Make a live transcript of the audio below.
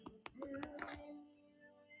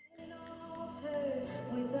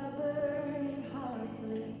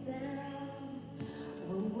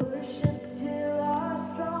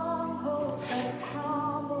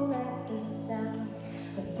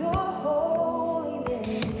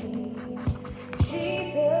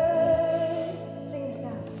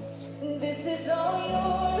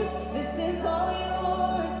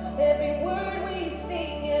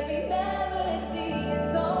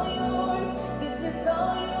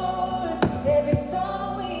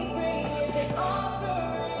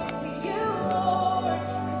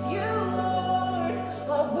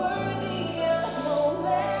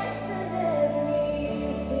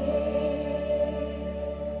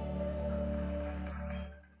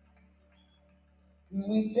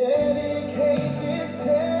We dedicate this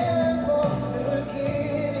temple and we're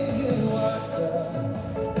giving you our love.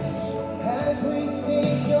 As we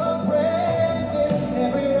seek your presence,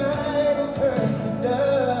 every idol turns to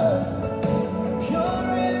dust.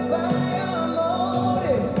 Purify our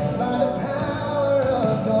motives by the power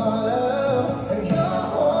of your love and your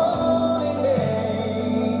holy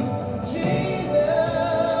name. Jesus,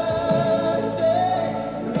 say,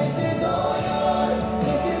 this is all yours,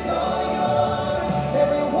 this is all yours.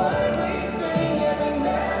 Every word we sing, every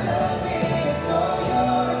melody, it's all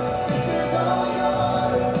yours, this is all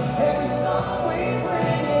yours. Every song we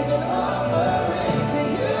bring is an offering to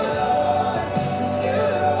you, Lord. It's you,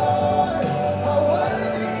 Lord, are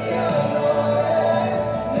worthy of no less.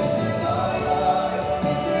 This is all yours,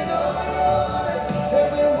 this is all yours.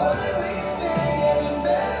 Every word we sing, every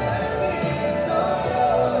melody, it's all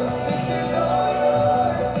yours, this is all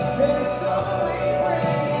yours. Every song we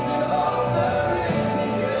bring is an offering to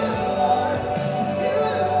you, Lord. It's you,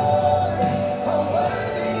 Lord, are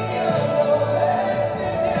worthy of no less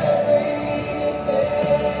than everything.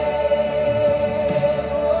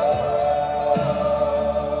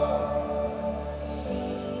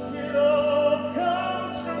 It all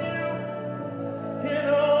comes from you. It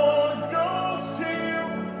all goes to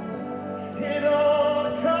you. It all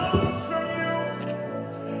comes from you.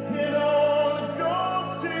 It all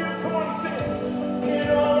goes to you. Come on, sing it.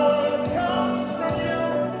 It all comes from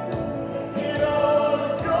you. It all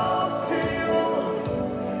goes to you.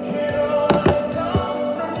 It all comes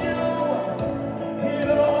from you. It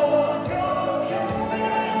all goes to you. Sing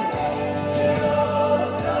it again. It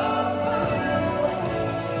all comes from you.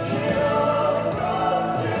 It all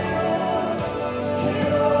goes to you.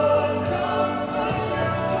 It all comes from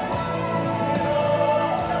you.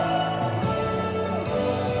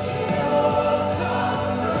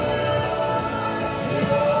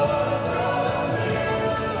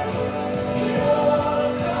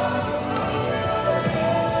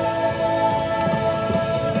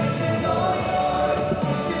 This is all yours.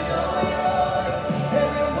 This is all yours.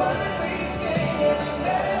 Every word we sing, every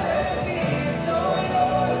melody, it's all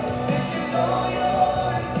yours. This is all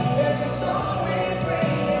yours. Every song we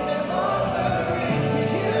bring is an offering to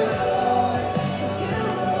you, Lord. 'Cause you,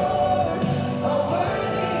 Lord, are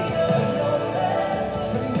worthy of no less.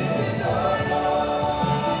 And this is all yours.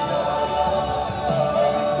 This is all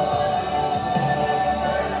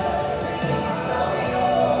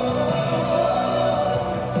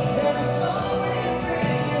every song we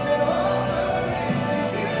bring is an offering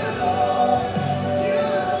to you, Lord. 'Cause you,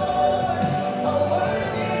 Lord, are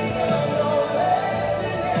worthy of no less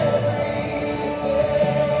than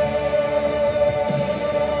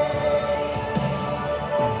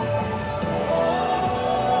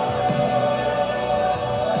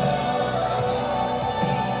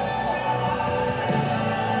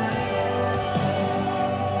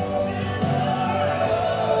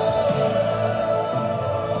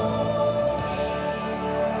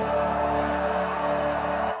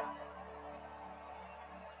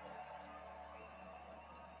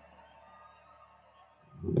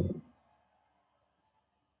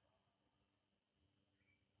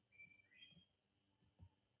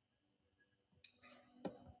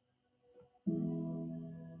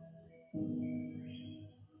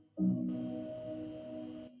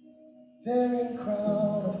Therein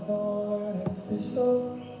crown of thorn and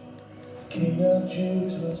thistle, King of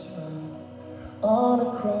Jews was found. On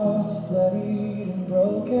a cross, bloodied and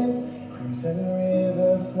broken, crimson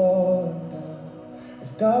river flowing down.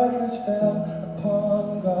 As darkness fell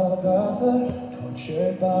upon Golgotha,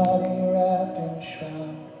 tortured body wrapped in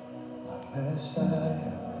shroud, our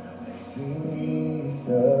Messiah beneath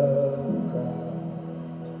the ground.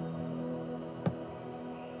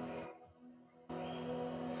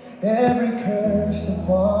 Every curse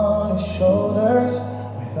upon his shoulders,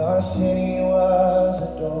 with our sin he was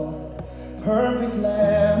adored. Perfect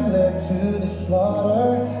lamb led to the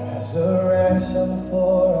slaughter, as a ransom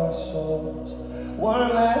for our souls. One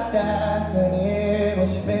last act and it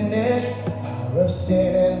was finished. Power of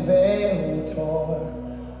sin and veil torn.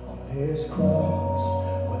 On this cross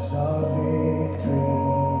was our victory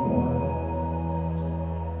won.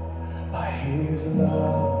 By his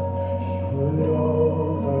love he would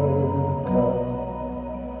overcome.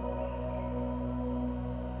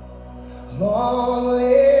 Long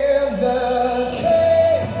live the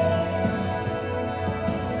King,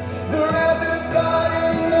 the wrath of God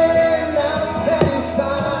and man now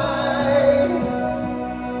satisfied.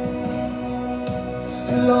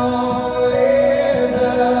 Long live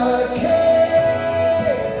the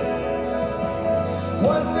King,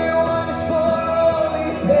 once and once for all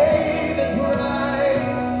he paid the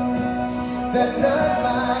price that none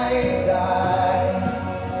might die.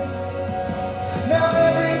 Now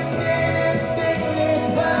every sin and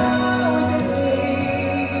sickness bows its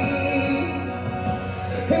knee,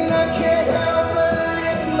 and I can't help but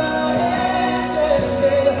lift my hands and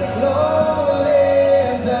say, long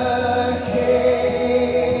live the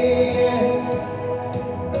King.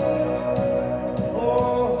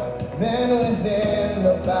 Oh, then within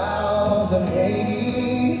the bowels of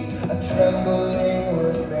Hades, a trembling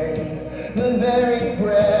was made. The very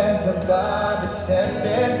breath of God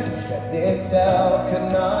descended, death itself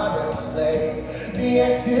could not enslave. The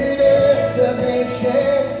exodus of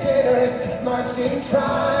ancient sinners marched in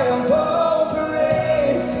triumphal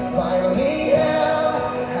parade. Finally hell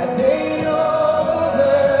had been overcome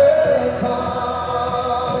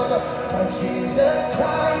by Jesus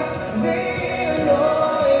Christ, the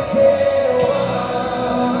anointed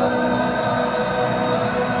one.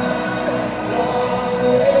 Long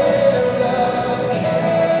live the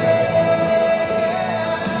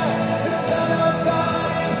The Son of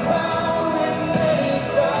God is crowned with many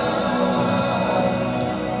crowns.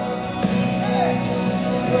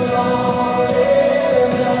 Long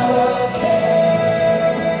live the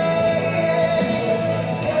King.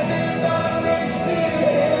 Death and darkness fear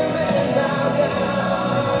him and bow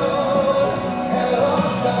down, and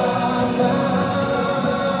lost are found.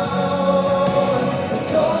 The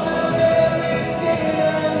souls of every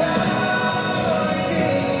sinner now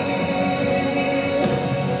redeemed.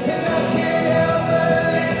 And I can't help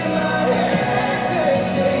but lift my hands and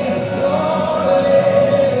sing, long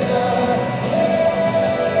live the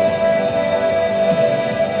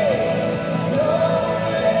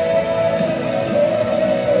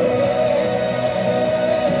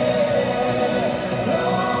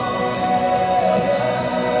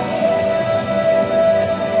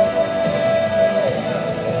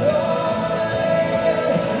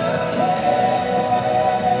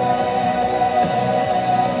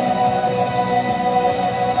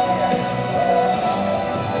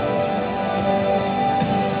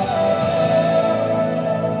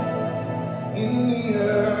In the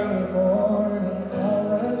early morning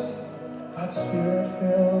hours, God's Spirit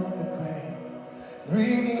filled the grave,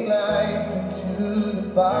 breathing life into the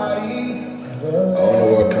body of the I want to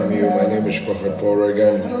welcome you. My name is Prophet Paul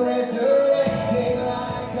Reagan. resurrecting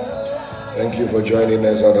like a Thank you for joining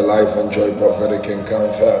us at the Life and Joy Prophetic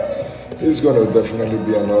Encounter. It's going to definitely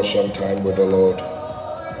be an awesome time with the Lord.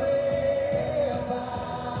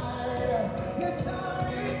 Yes, our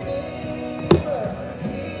Redeemer,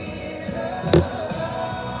 He's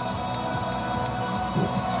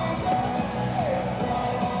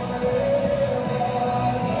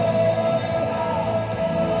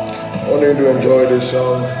I want you to enjoy this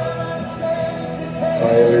song.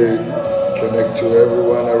 Kindly connect to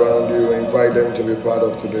everyone around you. Invite them to be part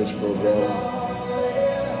of today's program.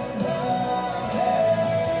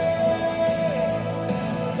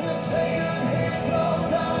 the train of his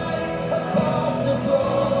love dies across the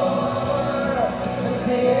floor, and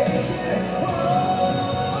creation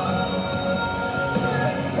roars.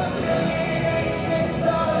 A million ancient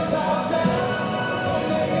stars bow down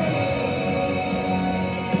their knees,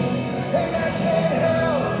 and I can't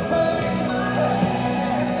help but lift my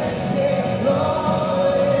hands and sing,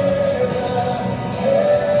 long live the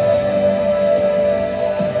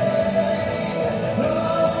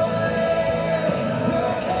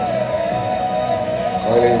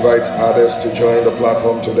Kindly invite others to join the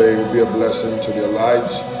platform today. It will be a blessing to their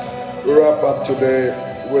lives. We wrap up today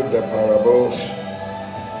with the parables.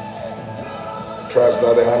 Trust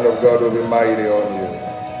that the hand of God will be mighty on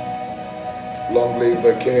you. Long live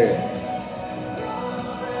the King.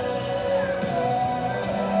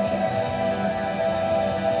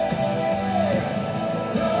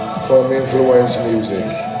 From Influence Music.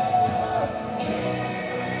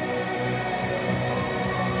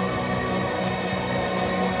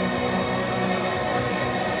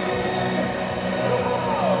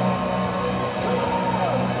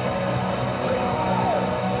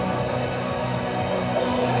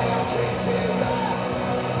 King Jesus.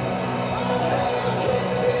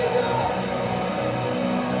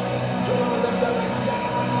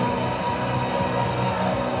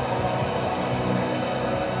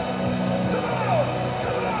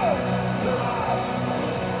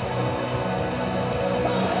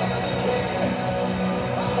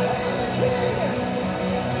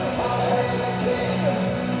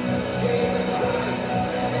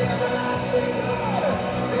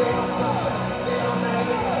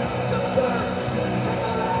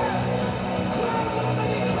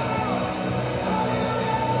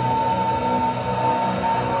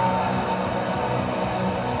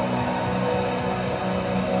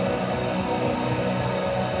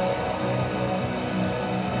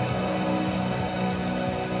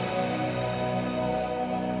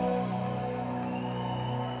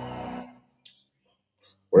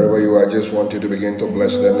 just want you to begin to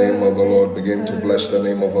bless the name of the Lord. Begin to bless the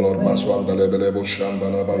name of the Lord. Maswanda lebelebo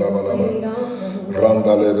shambala balabalaba.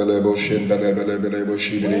 Randa lebelebo shinda lebelebo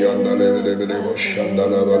shibiri anda lebelebo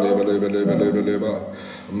shandala lebelebo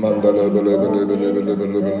manda lebelebo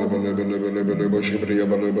shibiri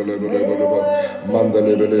lebelebo manda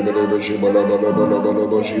lebelebo shibala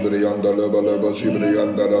balabo shibiri anda lebelebo shibiri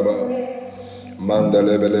anda laba.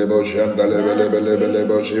 Mandale bele boshanda lebele bele bele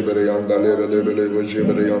boshibri andale bele bele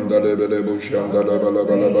boshibri andale bele boshanda la bala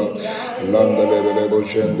bala ba landa lebele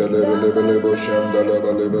boshanda lebele bele boshanda la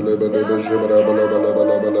bale bele bele boshibra bala bala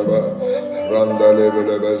bala bala ba randa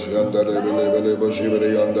lebele boshanda lebele bele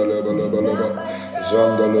boshibri andale bala bala ba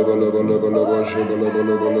zanda lebele bele bele boshibra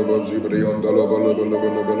bala bala boshibri andale bala bala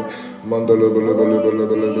bala bala mandale bele bele bele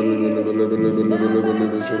bele bele bele bele bele bele bele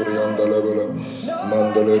boshibri andale bala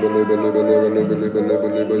mandale bele bele bele bele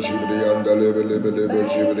bele shibri andale bele bele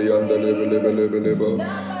shibri andale bele bele bo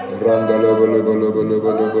randale bele bele bele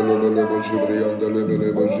bele shibri andale bele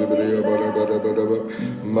shibri bele bele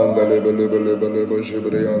mandale bele bele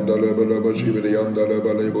shibri andale bele shibri andale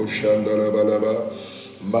bele shandale bele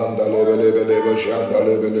mandale bele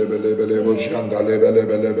shandale bele shandale bele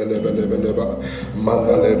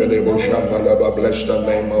mandale bele shandale. Bless the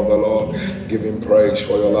name of the Lord. Give him praise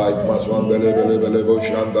for your life. Maswandale bele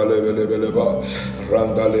shandale bele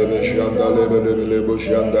randale shandale bele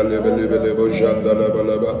shandale bele shandale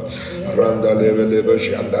bele randale bele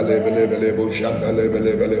shandale bele shandale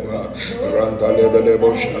bele randale bele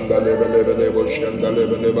shandale bele shandale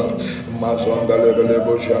bele maswandale bele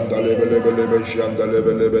shandale bele shandale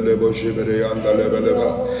bele boshibere andale bele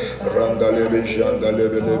randale shandale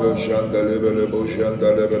bele shandale bele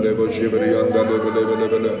shandale bele boshibere andale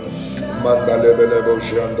bele mandale bele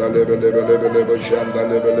shandale bele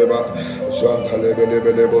shandale bele shandale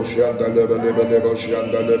bele shandale bele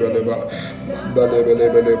shandale bele mandale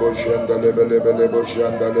bele shandale bele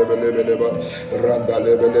shandale bele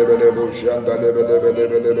randale bele shandale bele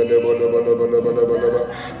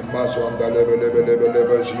maswandale bele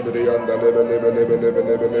shibri andale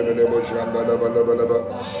bele shandale bele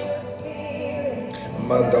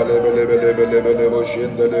mandale bele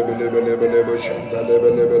boshindale bele shandale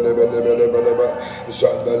bele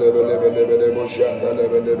zandale bele boshandale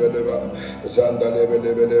bele zandale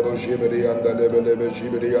bele boshibri andale bele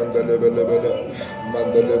shibri andale bele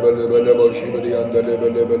mandale bele boshibri andale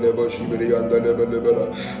bele boshibri andale bele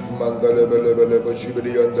mandale bele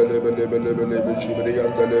boshibri andale bele shibri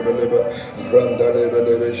andale bele randale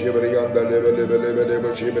bele shibri andale bele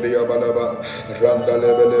boshibri abalaba randale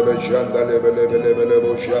bele shandale bele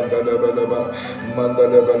shandale bele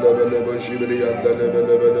mandale bele shibri andale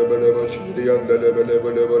bele shibri andale bele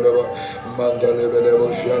mandale bele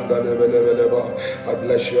shandale bele. I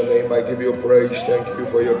bless your name. I give you praise. Thank you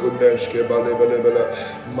for your goodness. Kebale bele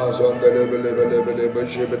mazandale bele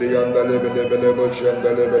shibri andale bele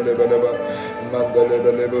shandale bele mandale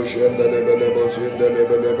bele shandale bele sindale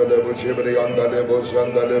bele shibri andale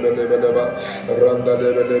shandale bele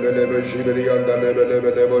randale bele shibri andale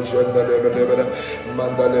bele shandale bele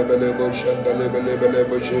mandale bele shandale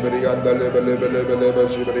bele shibri andale bele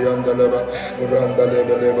shibri andale randale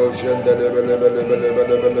bele shandale bele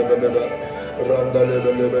randale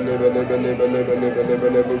bele shibri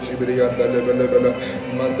andale bele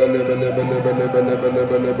mandale bele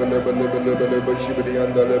shibri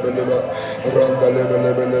andale bele randale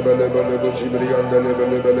bele shibri andale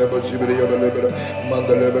bele shibri bele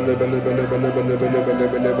mandale bele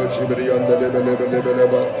shibri andale bele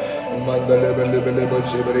mandale bele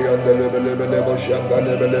shibri andale bele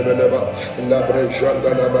shandale bele la bre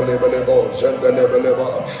shandale bele shandale bele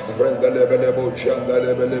randale bele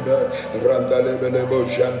shandale bele randale bele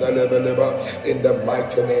shandale bele in the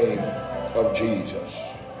mighty name of Jesus.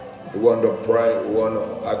 We want to pray, we want to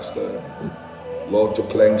ask the Lord to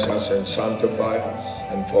cleanse us and sanctify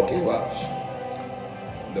us and forgive us.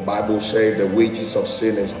 The Bible says the wages of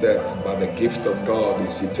sin is death, but the gift of God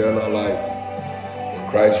is eternal life in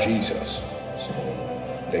Christ Jesus. So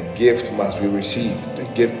the gift must be received, the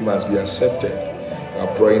gift must be accepted. We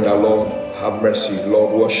are praying that Lord, have mercy,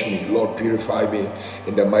 Lord, wash me, Lord, purify me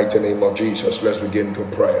in the mighty name of Jesus. Let's begin to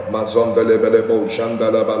pray. Mazonda lebelebo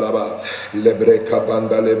shandala balaba lebre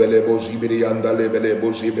kapanda lebelebo zibiri anda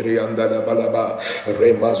lebelebo zibiri anda balaba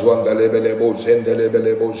remazwanda lebelebo zende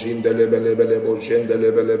lebelebo zinde lebelebo zende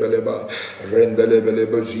lebeleba rende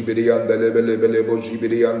lebelebo zibiri anda lebelebo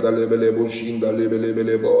zibiri anda lebelebo zinda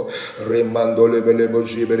lebelebo remando lebelebo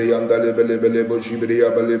zibiri anda lebelebo zibiri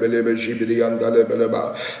abelebo zibiri anda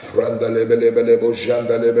lebeleba randa Lebelebelebo,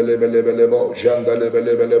 Jandalebelebelebo,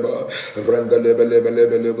 Jandalebelebelebo,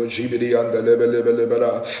 Randalebelebelebo, Shibiri and the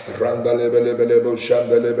Lebelebelebela, Randalebelebelebo,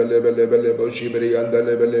 Shandalebelebelebo, Shibiri and the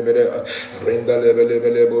Lebelebele,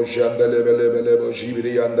 Rindalebelebelebo, Shandalebelebelebo,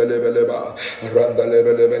 Shibiri and the Lebeleba,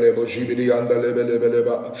 Randalebelebelebo, Shibiri and the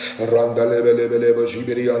Lebelebeleba, Randalebelebelebo,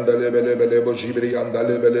 Shibiri and the Lebelebelebo, Shibiri and the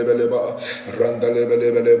Lebelebeleba,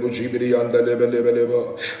 Randalebelebelebo, Shibiri and the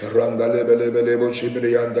Lebelebelebo, Randalebelebelebo,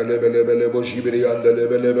 Shibiri and the Lebelebelebo, Shibiri and the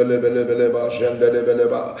Lebelebelebeleba,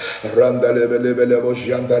 Shandalebeleba, Randalebelebelebo,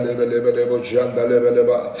 Shandalebelebelebo,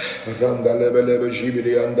 Shandalebeleba, Randalebelebo,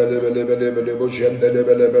 Shibiri and the Lebelebelebo,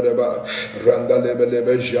 Shandalebelebeleba,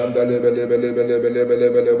 Randalebelebe,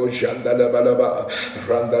 Shandalebelebelebelebelebelebo, Shandalebeleba,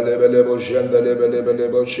 Randalebelebo,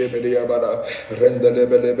 Shandalebelebelebo, Shibiri Abara,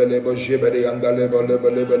 Randalebelebelebo, Shibiri and the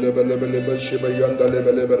Lebelebelebelebelebo, Shibiri and the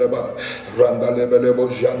Lebelebeleba, Randalebelebo,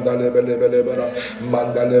 Shandalebelebelebela,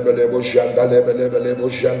 Mandalebelebo, Shandalebelebelebo,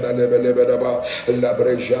 Shandalebelebeleba,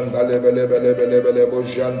 Labre Shandalebelebelebelebelebo,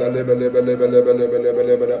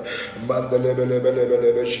 Shandalebelebelebelebelebelebelebele,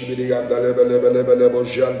 Mandalebelebelebelebe, Shibiri and the Lebelebelebelebo,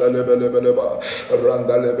 Shandalebelebeleba,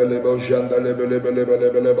 Randalebelebo,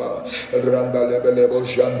 Shandalebelebelebelebeleba, Randalebelebo,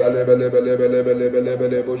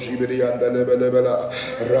 Shandalebelebelebelebelebelebo, Shibiri and the Lebelebela,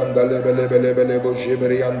 Randalebelebelebelebo,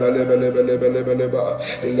 Shibiri and the Lebelebelebelebeleba,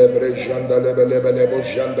 Lebre Shandalebelebelebo,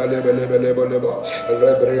 Shandalebelebelebeleba,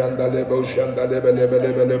 Lebre Andalebo,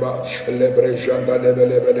 Shandalebelebelebeleba, Lebre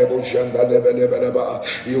Shandalebelebelebo, Shandalebelebeleba.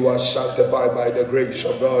 You are sanctified by the grace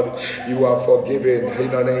of God. You are forgiven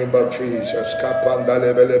in the name of Jesus.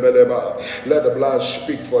 Kapandalebelebeleba. Let the blood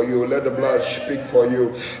speak for you. Let the blood speak for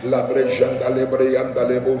you. Labre Shandalebre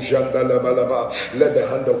Andalebo, Shandalebeleba. Let the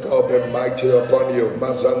hand of God be mighty upon you.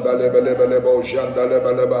 Mazandalebelebelebo,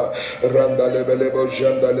 Shandalebeleba, Randalebelebo,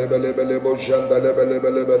 Shandalebelebelebo,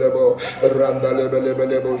 Shandalebelebelebo,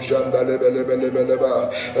 Randalebelebelebo, Shandalebelebeleba,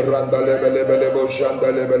 Randalebelebelebo,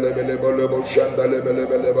 Shandalebelebelebo,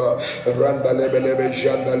 Shandalebelebeleba, Randalebelebe,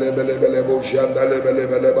 Shandalebelebelebo,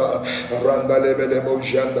 Shandalebelebeleba, Randalebelebo,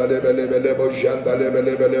 Shandalebelebelebo,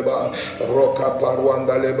 Shandalebelebeleba, Roka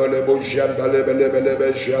Parwandalebelebo,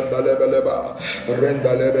 Shandalebelebelebe, Shandalebeleba,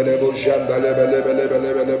 Rendalebelebo,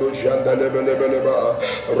 Shandalebelebelebo, Shandalebelebeleba,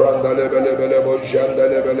 Randalebelebelebo,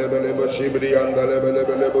 Shandalebelebelebo, Shibri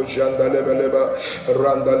Andalebelebelebo, Shandalebeleba,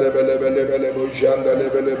 Randalebelebelebo,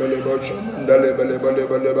 Shandalebelebelebo,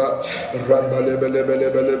 Shandalebelebeleba,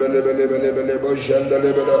 Randalebelebelebelebelebelebo,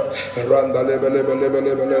 Shandalebela,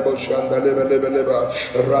 Randalebelebelebelebo, Shandalebelebeleba,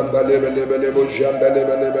 Randalebelebelebo,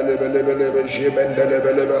 Shandalebelebelebelebe,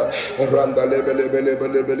 Shimendelebeleba,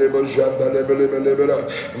 Randalebelebelebelebo, Shandalebelebeleba,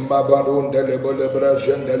 Mabarundelebelebra,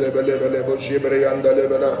 Shandalebelebelebo, Shibri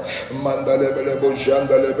Andalebela, Mandalebelebo,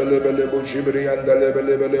 Shandalebelebelebo, Shibri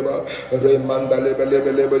Andalebelebeleba,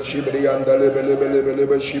 Remandalebelebelebo, Shibri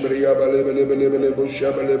Andalebelebelebe, Shibri Abalebelebelebo,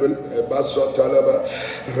 Shabalebel, Basotalaba,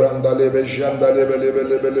 Randalebe,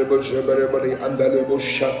 Shandalebelebelebo, Shabalebeli, Andalebo,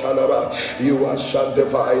 Shatalaba. You are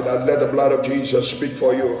sanctified, and let the blood of Jesus speak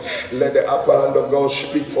for you. Let the upper hand of God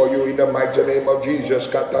speak for you in the mighty name of Jesus.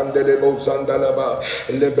 Katandelebo, Zandalaba,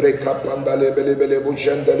 Lebre Kapandalebelebelebo,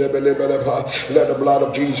 Shandalebelebeleba. Let the blood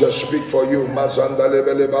of Jesus speak for you.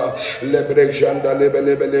 Mazandalebeleba, Lebre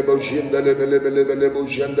Shandalebelebelebo, Shandalebelebelebo,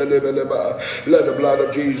 Shandalebeleba. Let the blood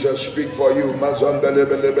of Jesus speak for you.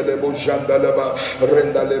 Mazandalebelebelebo, Shandaleba,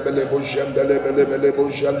 Rendalebelebo, Shandalebelebelebo,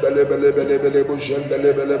 Shandalebelebelebo,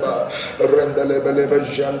 Shandalebeleba, Rendalebelebe,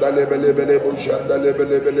 Shandalebelebelebo,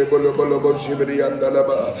 Shandalebelebelebo, Shibri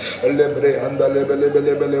Andalaba, Lebre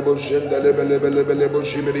Andalebelebelebo, Shandalebelebelebo,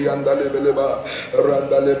 Shibri Andalebeleba,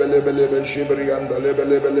 Randalebelebelebe, Shibri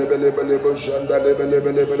Andalebelebelebo,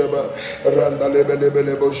 Shandalebelebeleba,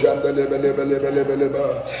 Randalebelebelebo,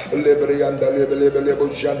 Shandalebelebeleba, Lebre Andalebelebelebo,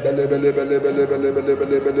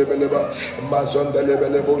 Shandalebelebelebeleba,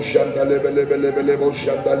 Mazondalebelebo, Shandalebelebelebo,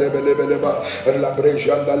 Shandalebelebeleba, Labre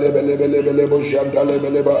Shandalebelebelebo,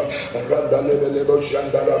 Shandalebeleba, Randalebelebo,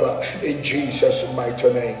 Shandalaba. In Jesus' mighty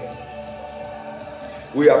name,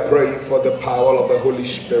 we are praying for the power of the Holy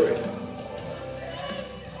Spirit.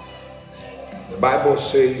 The Bible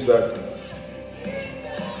says that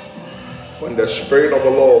when the Spirit of the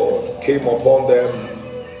Lord came upon them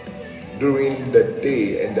during the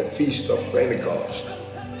day and the feast of Pentecost,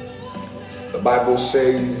 the Bible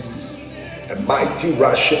says a mighty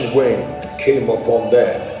rushing wind came upon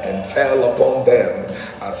them and fell upon them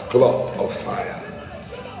as cloth of fire.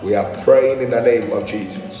 We are praying in the name of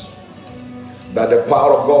Jesus that the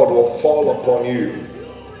power of God will fall upon you,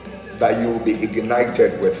 that you will be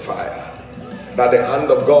ignited with fire, that the hand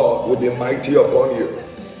of God will be mighty upon you.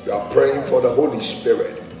 You are praying for the Holy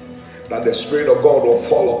Spirit, that the Spirit of God will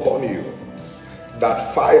fall upon you,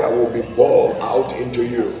 that fire will be poured out into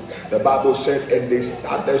you. The Bible said, and they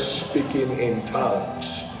started speaking in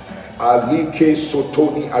tongues. Alike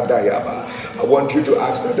Sotoni Adayaba. I want you to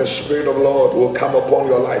ask that the Spirit of the Lord will come upon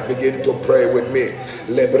your life. Begin to pray with me.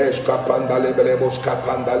 Lebres kapanda lebelebos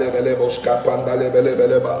kapanda lebelebos kapanda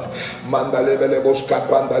lebelebeleba. Manda lebelebos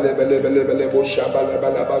kapanda lebelebelebos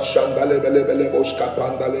shabalaba shanda lebelebelebos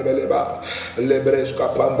kapanda lebeleba. Lebres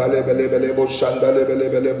kapanda lebelebelebos shanda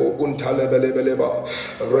lebelebelebo unta lebelebeleba.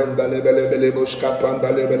 Renda lebelebelebos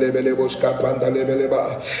kapanda lebelebelebos kapanda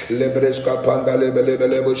lebeleba. Lebres kapanda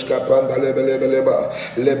lebelebelebos kapanda lebelebeleba.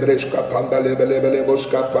 Lebres kapanda lebelebelebos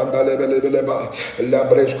kapanda lebelebeleba.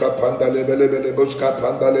 Labres kapanda lebelebelebos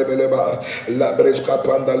kapanda lebeleba. Labres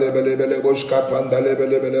kapanda lebelebelebos kapanda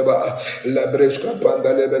lebelebeleba. Labres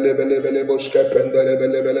kapanda lebelebelebos kapanda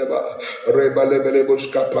lebelebeleba. Reba lebelebos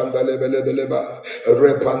kapanda lebelebeleba.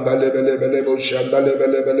 Repanda lebelebelebos shanda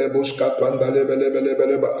lebelebelebos kapanda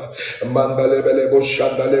lebelebeleba. Manda lebelebos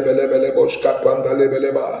shanda lebelebelebos kapanda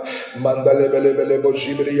lebeleba. Manda lebelebelebos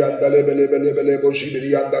shibrianda lebelebelebos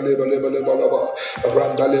shibrianda lebelebeleba.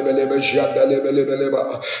 Randa lebelebe shanda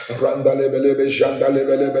lebelebeleba. Randa lebelebe shanda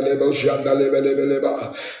lebelebeleba shanda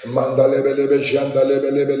lebelebeleba. Manda lebelebe shanda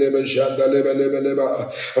lebelebeleba shanda lebelebeleba.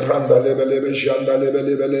 Randa lebelebe shanda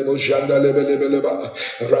lebelebeleba shanda lebelebeleba.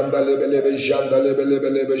 Randa lebelebe shanda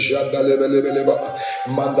lebelebeleba shanda lebelebeleba.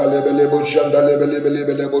 Manda lebelebe shanda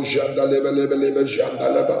lebelebeleba shanda lebelebeleba shanda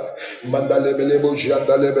leba. Manda lebelebe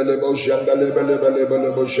shanda lebelebe shanda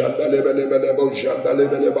lebelebeleba shanda lebelebeleba shanda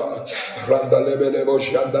lebeleba. Randa lebelebe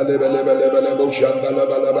shanda lebelebeleba shanda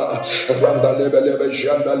lebeleba. Randa lebelebe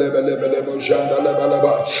shanda lebelebeleba shanda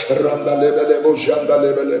lebeleba. Randa lebelebe shanda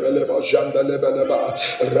lebelebeleba shanda lebeleba.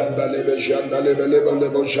 Randa lebe shanda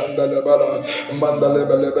lebelebeleba shanda lebeleba. Manda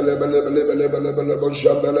lebelebeleba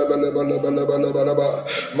shanda lebelebeleba.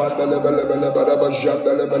 Manda lebelebeleba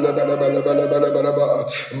shanda lebelebeleba.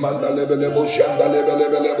 Manda lebelebo shanda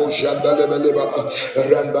lebelebelebo shanda lebeleba.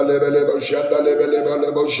 Randa lebelebo shanda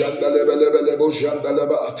lebelebelebo shanda lebelebelebo shanda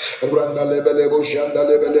leba. Randa lebelebo shanda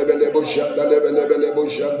lebelebelebo shanda lebelebelebo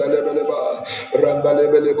shanda lebeleba. Randa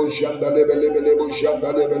lebelebo shanda lebelebelebo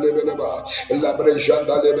shanda lebelebeleba. Labre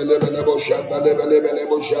shanda lebelebelebo shanda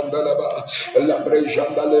lebelebelebo shanda leba. Labre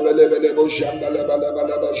shanda lebelebelebo shanda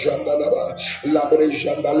lebelebelebo shanda leba. Labre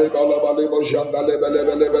shanda lebelebelebo shanda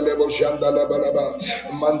lebelebelebo shanda lebeleba.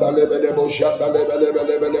 Manda lebelebo shanda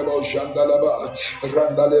lebelebelebo shanda leba.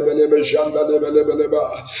 Randa lebelebe shanda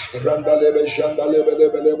lebelebeleba. Randa lebe shanda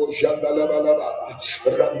lebelebelebo shanda lebeleba.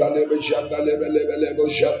 Randa lebe shanda lebelebelebo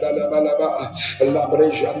shanda lebeleba.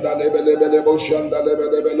 Labre shanda lebelebelebo shanda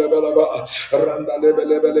lebelebeleba. Randa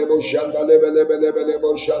lebelebelebo shanda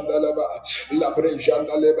lebelebelebo shanda leba. Labre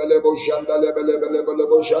shanda lebelebo shanda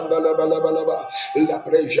lebelebelebo shanda lebelebeleba.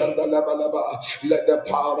 Labre shanda lebeleba. Let the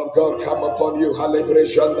power of God come upon you. Hallelujah.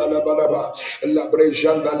 Shanda lebeleba. Labre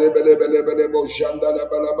shanda lebelebelebo shanda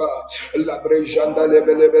lebeleba. Labre shanda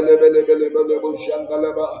lebelebelebo shanda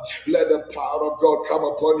leba. Let the power of God come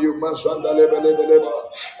upon you. Masanda lebelebeleba.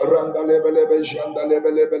 Randa lebelebe shanda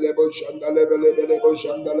lebelebelebo shanda lebelebelebo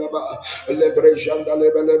shanda leba. Lebre shanda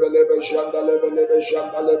lebelebelebe shanda lebelebe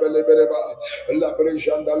shanda lebelebeleba. Labre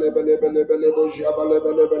shanda lebelebelebo shaba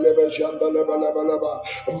lebelebelebe shanda lebelebeleba.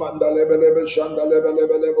 Manda lebelebe shanda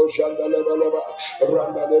lebelebelebo shanda lebeleba.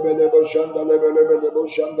 Randa lebelebe shanda lebelebelebo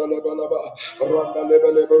shanda lebeleba. Randa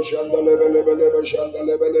lebelebe shanda lebelebelebo shanda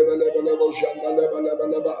lebelebelebo shanda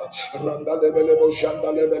lebelebeleba. Randa lebelebe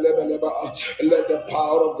shanda lebelebeleba. Let the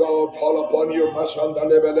power of God fall upon you. Masanda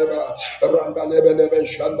lebeleba. Randa lebelebe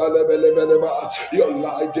shanda lebelebeleba. Your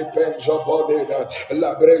life depends upon it.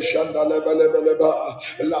 Labre shanda lebelebeleba.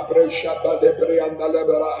 Labre shanda lebrianda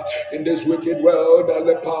lebera. In this wicked world,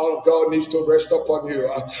 the power of God needs to rest upon you.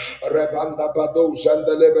 Rebanda bado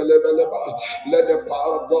shanda lebelebeleba. Let the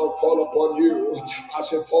power of God fall upon you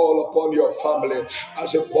as it fall upon your family,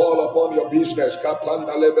 as it fall upon your business.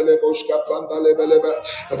 Kapanda lebelebo skapanda lebelebe.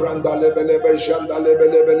 Randa lebelebe shanda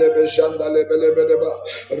lebelebelebe shanda lebelebeleba.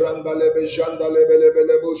 Randa lebe shanda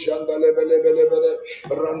lebelebelebo shanda lebelebelebe.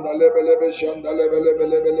 Randa lebelebe shanda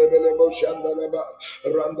lebelebelebe shanda leba.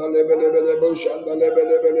 Randa lebelebelebo shanda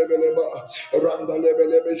lebelebelebe. Randa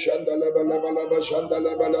lebelebe shanda lebelebelebe shanda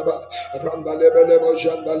lebelebe. Randa lebelebo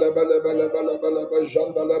shanda lebelebelebe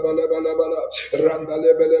shanda lebelebelebe. Randa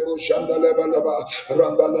lebelebo shanda lebelebe.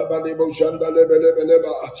 Randa lebelebo shanda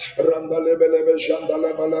lebelebelebe. Randalebelebe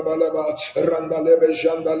Shandalebelebeleba, Randalebe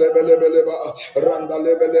Shandalebelebeleba,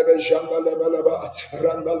 Randalebelebe Shandalebeleba,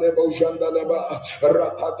 Randalebo Shandaleba,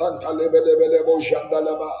 Ratatantalebelebelebo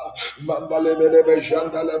Shandaleba, Mandalebelebe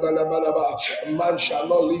Shandalebelebeleba. Man shall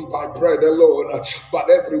not live by bread alone, but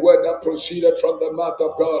every word that proceeded from the mouth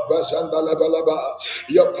of God. Bashandalebeleba.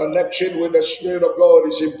 Your connection with the Spirit of God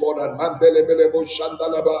is important. Mandelebelebo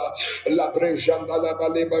Shandaleba, Labre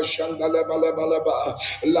Shandalabaleba Shandalebelebeleba,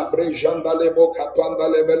 Labre Shandalebo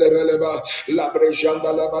Kapandalebelebeleba, Labre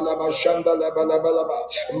Shandalabalaba Shandalebelebeleba,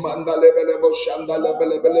 Mandalebelebo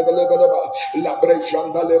Shandalebelebeleba, Labre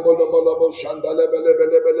Shandalebelebelebo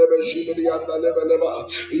Shandalebelebeleba, Shibriandalebeleba,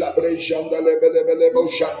 Labre Shandalebelebelebo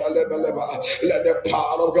Shandalebeleba. Let the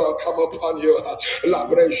power of God come upon you.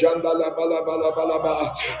 Labre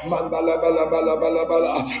Shandalebelebeleba,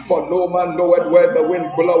 Mandalebelebeleba. For no man knoweth where the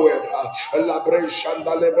wind bloweth. Labre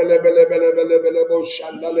Shandalebelebelebelebo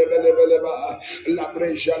Shandalebelebeleba,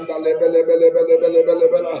 Labre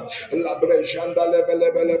Shandalebelebelebeleba, Labre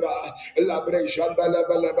Shandalebelebeleba, Labre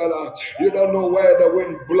Shandalebelebela. You don't know where the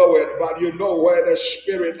wind bloweth, but you know where the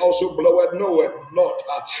Spirit also bloweth.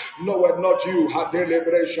 Knoweth not you.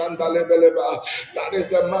 Hadelebre Shandalebeleba. That is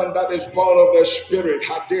the man that is born of the Spirit.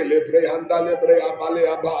 Hadelebre Andalebre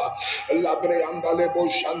Abaleaba, Labre Andalebo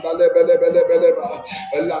Shandalebelebeleba,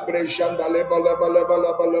 Labre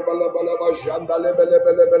Shandalebelebelebeleba,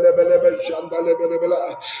 Shandalebelebelebeleba, Shandalebelebela,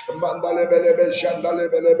 Mandalebelebe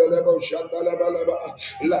Shandalebelebeleba, Shandalebeleba,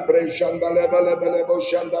 Labre Shandalebelebeleba,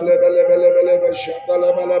 Shandalebelebeleba,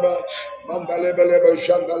 Shandalebeleba, Mandalebelebe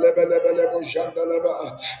Shandalebelebeleba, Shandaleba,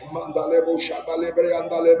 Mandalebo Shandalebre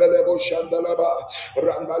Andalebelebo Shandaleba,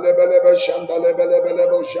 Randalebelebe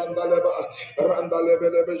Shandalebelebelebo Shandaleba,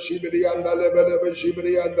 Randalebelebe Shibri Andalebelebe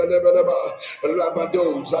Shibri Andalebeleba,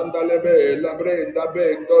 Labado Zandalebe Labrenda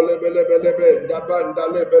Bendo Lebelebelebe Dabanda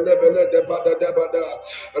Lebelebele Debada Debada,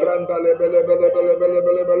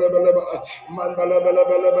 Randalebelebelebelebelebelebeleba,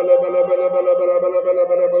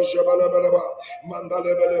 Mandalebelebelebelebelebelebelebelebelebelebe Shabalebeleba,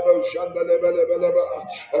 Mandalebelebe Shandalebelebeleba,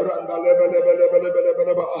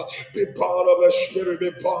 Randalebelebelebelebelebeleba. Be born of the Spirit, be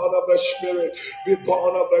born of the Spirit, be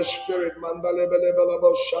born of the Spirit. Mandalebelebelebo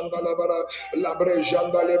Shandalebele, Labre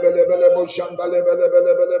Shandalebelebelebo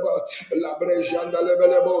Shandalebelebelebeleba, Labre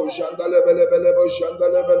Shandalebelebo Shandalebelebelebo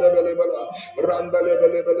Shandalebelebelebela,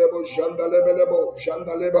 Randalebelebelebo Shandalebelebo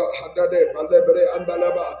Shandaleba Hadade Balebre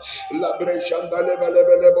Andaleba, Labre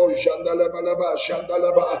Shandalebelebelebo Shandalebeleba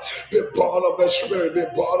Shandaleba. Be born of the Spirit, be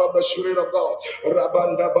born of the Spirit of God.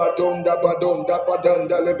 Rabanda Badunda Badunda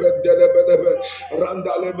Badanda Lebelebelebe,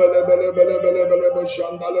 Randalebelebelebelebelebe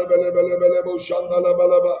Shandalebelebelebelebe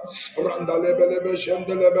Shandalebeleba, Randalebelebe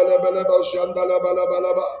Shandalebelebelebe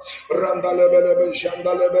Shandalebelebeleba, Randalebelebe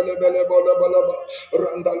Shandalebelebelebeleba,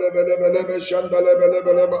 Randalebelebelebe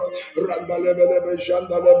Shandalebelebeleba, Randalebelebe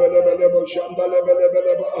Shandalebelebelebe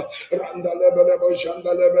Shandalebelebeleba, Randalebelebe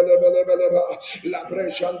Shandalebelebeleba, Labre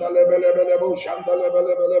Shandalebelebelebe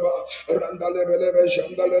Shandalebelebeleba, Randalebelebe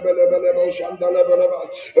Shandalebelebelebe Shandalebeleba,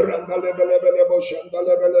 Randalebelebelebe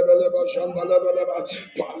Shandalebelebelebe Shandalebeleba,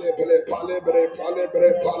 Palebre Palebre Palebre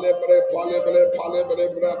Palebre Palebre Palebre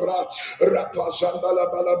Bra Rapa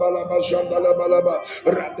Shandalebelebelebe Shandalebeleba,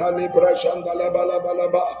 Radalibra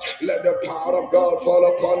Shandalebelebeleba. Let the power of God fall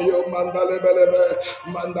upon you. Mandalebelebe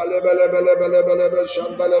Mandalebelebelebelebe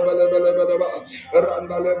Shandalebelebeleba,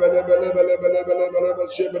 Randalebelebelebelebelebe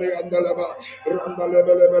Shibri Andaleba,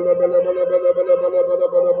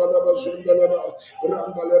 Randalebelebelebelebelebelebelebelebelebe Shandaleba,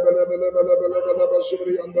 Randalebelebelebelebelebe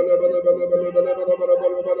Shibri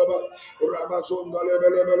Andalebelebelebelebelebelebe,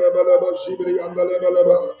 Rabasundalebelebelebelebe Shibri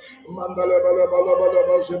Andalebelebe,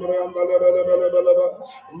 Mandalebelebelebelebe Shibri Andalebelebelebelebe,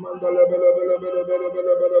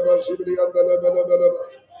 Mandalebelebelebelebelebelebe Shibri Andalebelebelebe.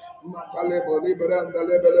 Matalebo libranda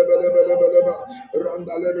lebelebelebelebeleba,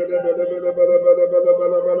 randa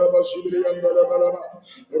lebelebelebelebelebelebelebeleba, shibrianda lebeleba,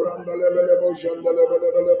 randa lebelebo shanda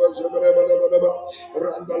lebelebelebe shebelebelebeleba,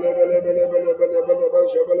 randa lebelebelebelebelebeleba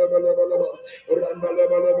shebelebelebeleba, randa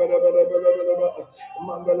lebelebelebelebelebeleba,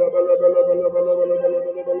 manda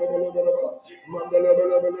lebelebelebelebelebelebelebelebeleba, manda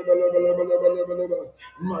lebelebelebelebelebelebeleba,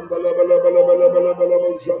 manda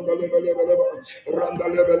lebelebelebelebelebeleba, shanda lebelebeleba, randa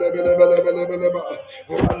lebelebelebelebelebeleba,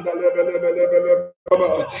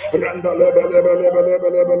 Randa lebe lebe lebe lebe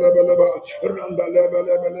lebe lebe lebe. Randa lebe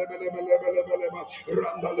lebe lebe lebe lebe lebe lebe.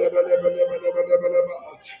 Randa lebe lebe lebe lebe lebe lebe.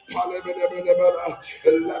 Pale lebe lebe lebe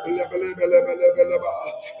lebe lebe lebe lebe lebe lebe.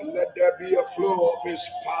 Let there be a flow of His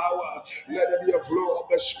power. Let there be a flow of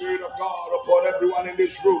the Spirit of God upon everyone in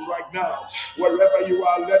this room right now. Wherever you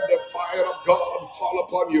are, let the fire of God fall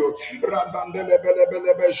upon you. Randa lebe lebe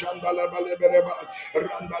lebe. Shanda lebe lebe lebe.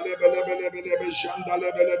 Randa lebe lebe lebe lebe. Shanda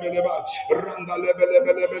lebe lebe lebe. Randa lebe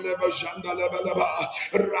lebe lebe lebe. Shanda lebe lebe.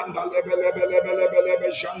 Randa lebe lebe lebe lebe lebe.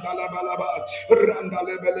 Shanda lebe lebe. Randa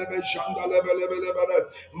lebe lebe. Shanda lebe lebe lebe.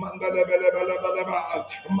 Manda lebe lebe lebe lebe.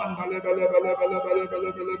 Manda lebe lebe lebe lebe lebe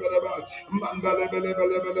lebe lebe lebe. Manda lebe lebe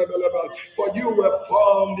lebe lebe lebe. For you were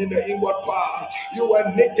formed in the inward part. You were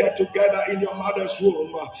knitted together in your mother's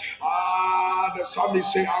womb. The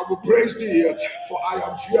psalmist say, I will praise thee, for I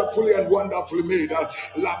am fearfully and wonderfully made.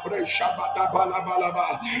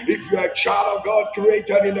 If you are a child of God,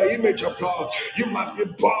 created in the image of God, you must be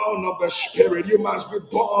born of the Spirit. You must be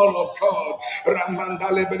born of God.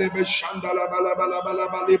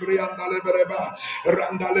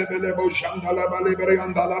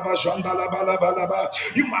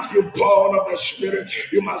 You must be born of the Spirit.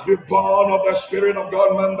 You must be born of the Spirit of God.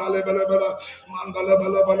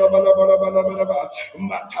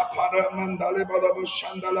 Matapara mandale balaba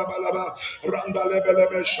shandala balaba randale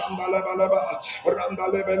belebe shandala balaba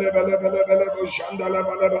randale belebe belebe shandala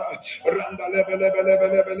balaba randale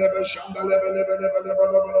belebe belebe shandale belebe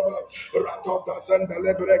balaba rato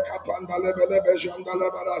gasandale breka pandale belebe shandala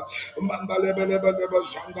balaba mandale belebe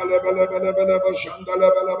shandale belebe shandala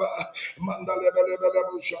balaba mandale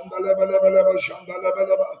belebe shandale belebe shandala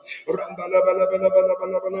balaba randale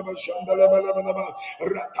belebe shandala balaba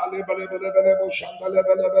ratale belebe shandale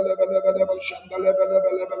belebe shandale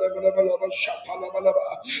belebe shatala balaba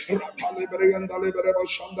ratale belebe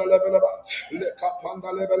shandale belebe leka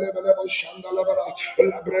pandale belebe shandale belebe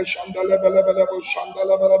labre shandale belebe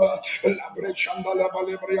shandale belebe labre shandale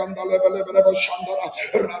belebe shandala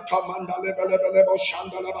ratamandale belebe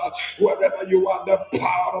shandale belebe. Wherever you are, the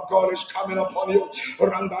power of God is coming upon you.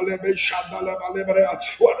 Randale be shandale belebe.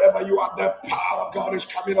 Wherever you are, the power of God is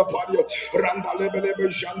coming upon you. Randale belebe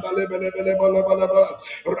shandale belebe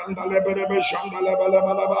randale belebe shandale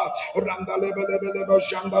belebe randale belebe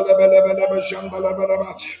shandale belebe shandale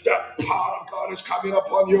belebe. The power of God is coming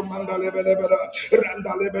upon you. Mandale belebe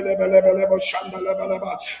randale belebe shandale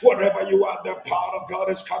belebe. Wherever you are, the power of God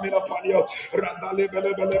is coming upon you. Randale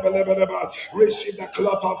belebe. Receive the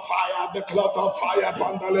cloth of fire, the cloth of fire.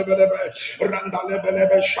 Pandale belebe randale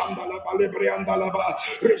belebe shandale belebe randalaba.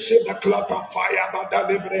 Receive the cloth of fire.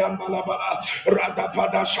 Badale randalaba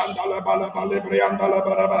radapada shandale belebe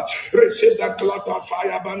randalaba. Receive the cloth of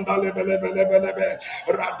fire. Bandale belebe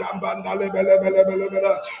radambandale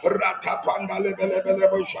belebe ratapandale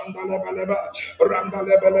belebe shandale belebe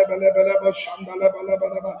randale belebe shandale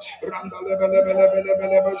belebe randale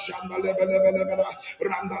belebe shandale belebe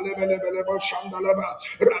randale belebe shandale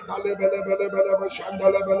radale belebe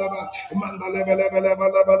shandale belebe mandale belebe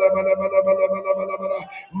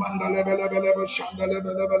mandale belebe shandale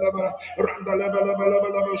belebe randale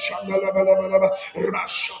belebe shandale belebe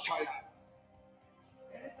rashataya.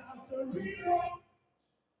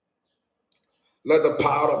 Let the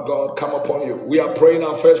power of God come upon you. We are praying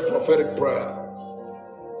our first prophetic prayer.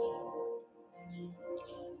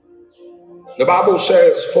 The Bible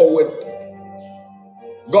says, for with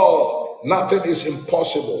God, nothing is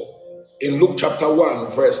impossible. In Luke chapter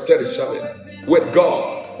 1, verse 37. With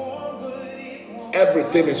God,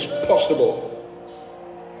 everything is possible.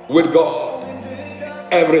 With God,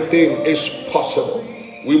 everything is possible.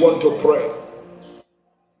 We want to pray.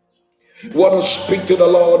 We want to speak to the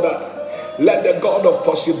Lord that let the God of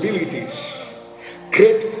possibilities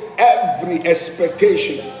create every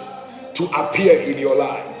expectation to appear in your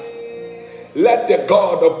life. Let the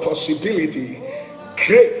God of possibility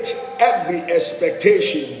create every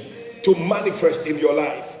expectation to manifest in your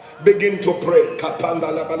life. Begin to pray.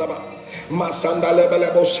 Kapanda labalaba. Masanda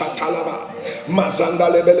lebelebo satalaba. Mazanda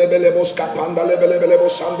lebelebo skapanda lebelebo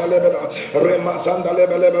sanda lebela. Remazanda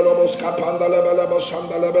lebelebo skapanda lebelebo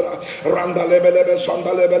sanda lebela. Randa lebelebo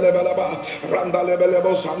sanda lebeleba. Randa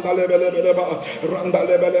lebelebo sanda lebeleba. Randa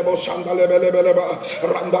lebelebo sanda lebeleba.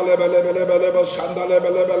 Randa lebelebo sanda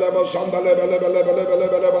lebeleba sanda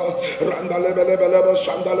lebeleba. Randa lebelebo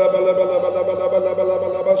sanda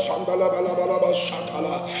lebeleba sanda lebeleba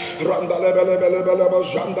shatala. Randa lebelebo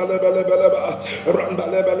sanda lebeleba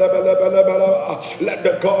Let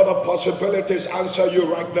the God of possibilities answer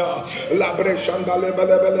you right now. Labre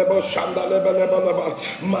shandalebelebelebo shandalebelebeleba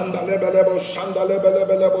mandalebelebo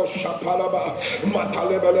shandalebelebelebo shapalaba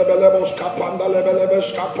matalebelebelebo skapandalebelebe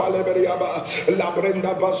skapaleberiaba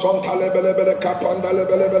labrenda basontalebelebele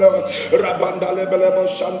kapandalebelebele rabandalebelebo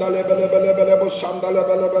shandalebelebelebo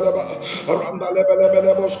shandalebelebeleba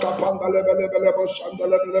randalebelebelebo skapandalebelebelebo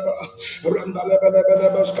shandalebeleba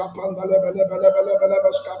randalebelebelebo skapandalebelebelebo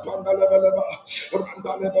skapandalebeleba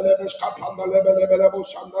randalebelebe skapandalebelebelebo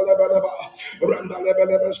shandalebeleba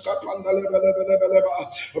randalebelebe skapandalebelebeleba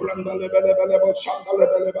randalebelebelebo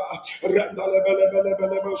shandalebeleba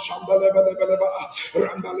randalebelebelebo shandalebeleba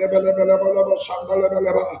randalebelebelebo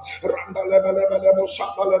shandalebeleba randalebelebelebo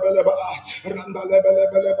shandalebeleba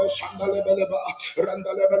randalebelebelebo shandalebeleba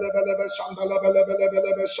randalebelebelebe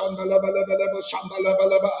shandalebelebelebe shandalebelebelebe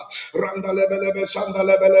shandalebeleba randalebelebe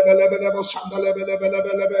shandalebelebelebe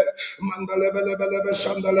shandalebelebelebe mandalebelebelebe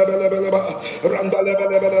shandalebelebelebe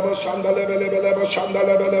randalebelebelebe shandalebelebelebe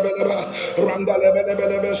shandalebelebelebe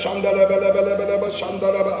randalebelebelebe shandalebelebelebe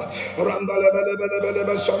shandaleba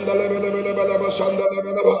randalebelebelebe shandalebelebelebe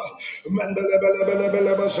shandalebelebe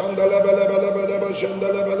mandelebelebelebe shandalebelebelebe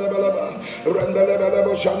shandalebelebe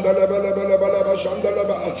randalebelebe shandalebelebelebe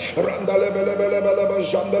shandaleba randalebelebelebe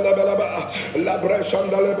shandalebelebe labre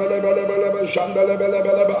shandalebelebelebe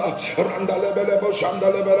shandalebelebe randalebelebe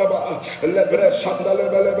shandalebelebe lebre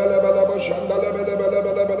shandalebelebelebe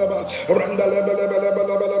shandalebelebelebe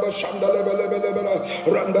randalebelebelebe shandalebelebelebe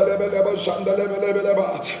randalebelebe shandalebelebelebe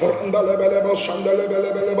randalebelebe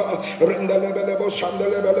shandalebelebelebe randalebelebe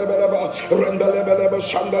shandalebelebelebe randalebelebe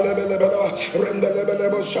shandalebelebelebe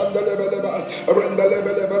randalebelebe shandalebelebe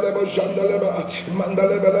randalebelebe shandalebe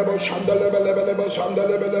mandalebelebe shandalebelebelebe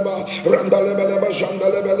shandalebelebe randalebelebe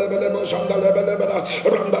shandalebelebelebe shandalebelebe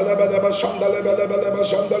randalebelebe shandalebelebelebe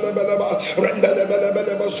shandalebelebe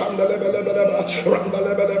randalebelebelebe shandalebelebelebe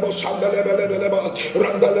randalebelebe shandalebelebelebe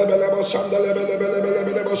randalebelebe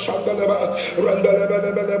shandalebelebelebe shandalebe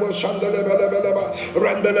randalebelebelebe shandalebelebelebe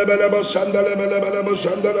randalebelebe shandalebelebelebe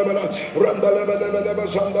shandalebelebe randalebelebelebe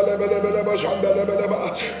shandalebelebelebe shandalebelebe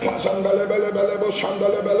pasandalebelebelebe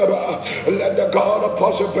shandalebelebe. Let the God of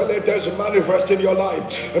possibilities manifest in your life.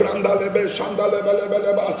 Randalebe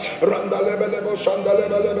shandalebelebelebe randalebelebe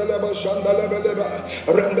shandalebelebelebe shandalebelebe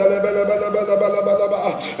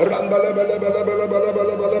randalebelebelebelebe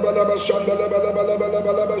randalebelebelebelebe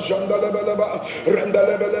shandalebelebelebe shandalebelebe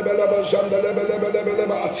randalebelebelebe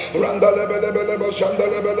shandalebelebelebe randalebelebelebe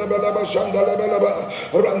shandalebelebelebe shandalebelebe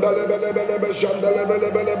randalebelebelebe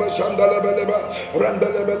shandalebelebelebe shandalebelebe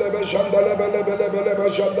randalebelebe shandalebelebelebe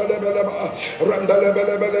shandalebelebe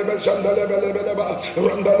randalebelebelebe shandalebelebelebe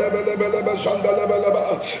randalebelebelebe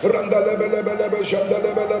shandalebelebe randalebelebelebe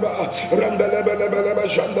shandalebelebe randalebelebelebe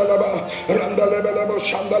shandalebe randalebelebe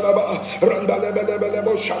shandalebe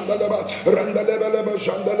randalebelebelebe shandalebe randalebelebe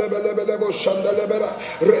shandalebelebe shandalebe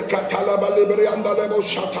rekatalaba libriandalebo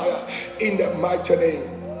shataya. In the mighty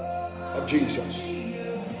name of Jesus,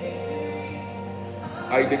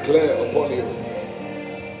 I declare upon you,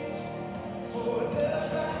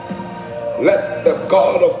 let the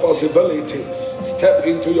God of possibilities step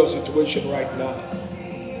into your situation right now.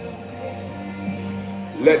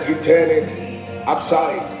 Let He turn it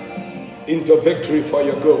upside into victory for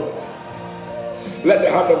your good. Let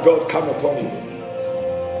the hand of God come upon you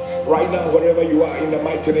right now, wherever you are, in the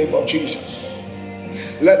mighty name of Jesus.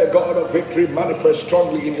 Let the God of victory manifest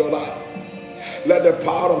strongly in your life. Let the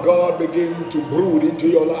power of God begin to brood into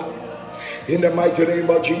your life. In the mighty name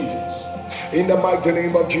of Jesus. In the mighty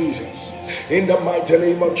name of Jesus. In the mighty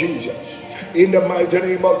name of Jesus. In the mighty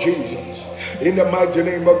name of Jesus. In the mighty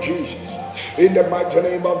name of Jesus. In the mighty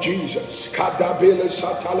name of Jesus. Kadabele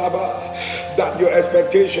satalaba. That your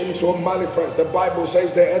expectations will manifest. The Bible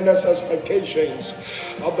says the endless expectations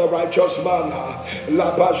of the righteous man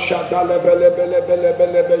laba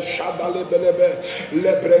shadalebelebelebelebe shadalebelebe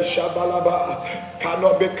lebre shadalaba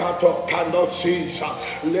cannot be cut off, cannot cease.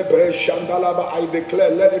 Lebre shandalaba. I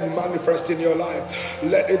declare, let it manifest in your life.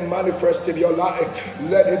 Let it manifest in your life.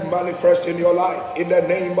 Let it manifest in your life in the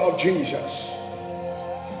name of Jesus.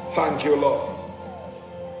 Thank you, Lord.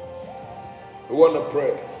 We want to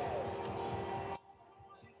pray.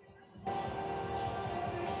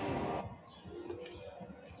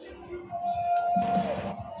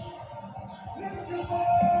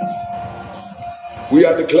 We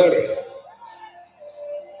are declaring,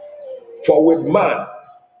 for with man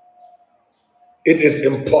it is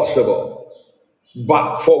impossible,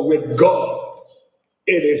 but for with God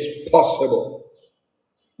it is possible.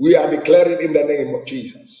 We are declaring in the name of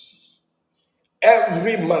Jesus.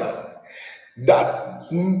 Every man that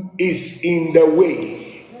is in the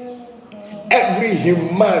way, every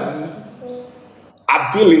human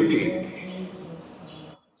ability,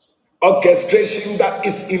 orchestration that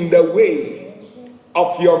is in the way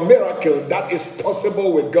of your miracle that is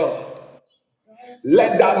possible with God,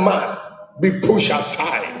 let that man be pushed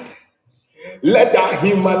aside. Let that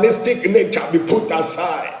humanistic nature be put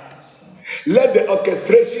aside. Let the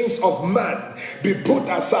orchestrations of man be put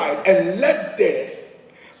aside, and let the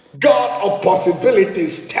God of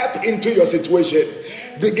possibilities step into your situation.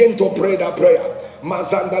 Begin to pray that prayer.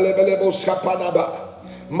 Mazandalebelebos kapanaba.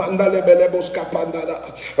 Mandalebelebos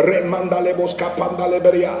kapandala. Remandalebos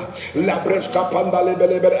kapandaleberia. Labres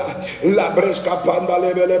kapandalebelebera. Labres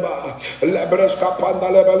kapandalebeleba. Labres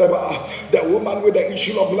kapandalebeleba. The woman with the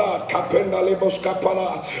issue of blood. Kapendalebos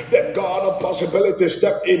kapala. The God of possibilities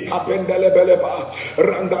step in. Hapendelebeleba.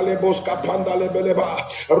 Randalebos kapandalebeleba.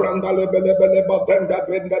 Randalebelebeleba. Benda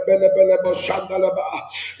benda belebelebo shandaleba.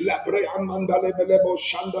 Labre amandalebelebo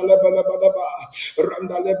shandalebelebeleba.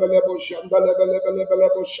 Randalebelebo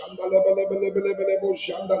shandalebelebelebelebo shandalebelebelebelebo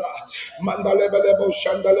shandala. Mandalebelebo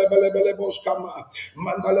shandalebelebelebo skama.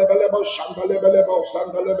 Mandalebelebo shandalebelebo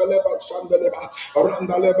sandalebelebo sandaleba.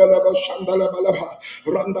 Randalebelebo shandalebeleba.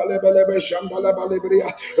 Randalebelebe shandalebelebria.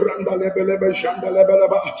 Randalebelebe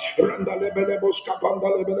shandalebeleba. Randalebelebo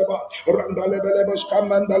skapandalebeleba. Randalebelebo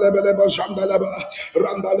skamandalebelebo shandaleba.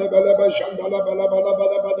 Randalebelebe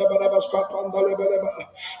shandalebelebelebelebelebe skapandalebeleba.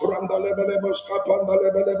 Randalebelebe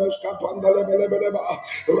skapandalebelebe skapandalebelebeleba.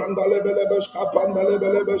 Randalebelebe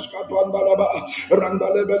skapandalebelebe skapandaleba.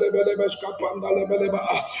 Randalebelebelebe skapandalebeleba.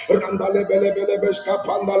 Randalebelebelebe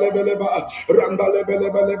skapandalebeleba.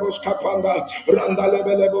 Randalebelebelebe skapanda.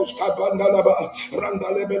 Randalebelebe skapandaleba.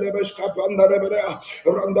 Randalebelebe skapandalebeleba.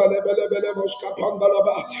 Randalebelebelebe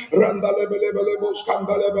skapandaleba. Randalebelebelebe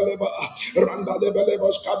skandalebeleba. Randalebelebe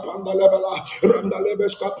skapandalebela. Randalebe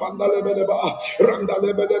skapandalebeleba.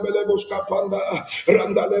 Randalebelebelebe skapanda.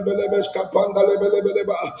 Randalebelebe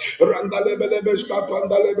skapandalebeleba. Randalebelebe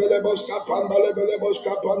skapandalebelebe skapandalebelebe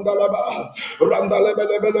skapandaleba.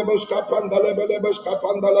 Randalebelebelebe skapandalebelebe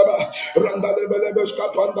skapandaleba. Randalebelebe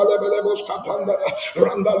skapandalebelebe skapandala.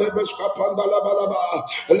 Randalebe skapandalabalaba.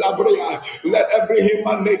 Labria. Let every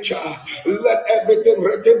human nature, let everything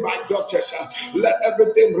written by doctors, let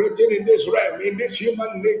everything written in this realm, in this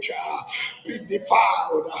human nature, be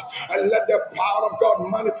defiled, and let the power of God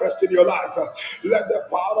manifest in your life. Let the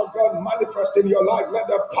power of God manifest in your life. Let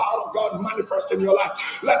the power of God manifest in your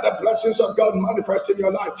life. Let the blessings of God manifest in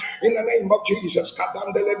your life. In the name of Jesus. Let the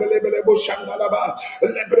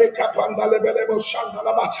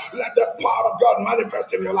power of God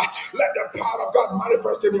manifest in your life. Let the power of God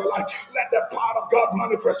manifest in your life. Let the power of God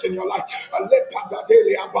manifest in your life.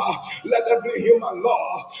 Let every human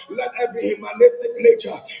law, let every humanistic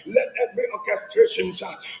nature, let every orchestration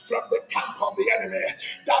from the camp of the enemy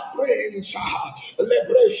that brings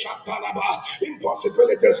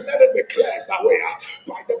impossibilities, let it be cleansed away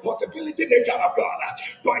by the possibility nature of God,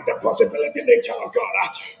 by the possibility nature of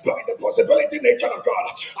God, by the possibility nature of God.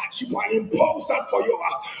 I superimpose that for you.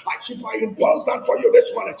 I superimpose that for you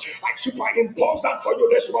this morning. I superimpose that for you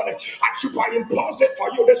this morning. I superimpose it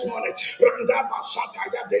for you this morning. Randa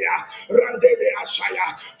basataya dea, randele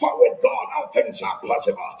ashaya. For with God all things are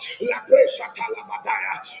possible. La presha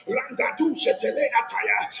talabadaya, randa du setele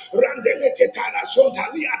ataya, randele ketana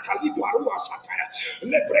sontali atali parua sataya,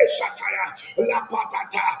 le presha taya, la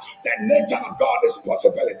patata. The nature of God is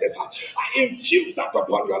possibilities. I infuse that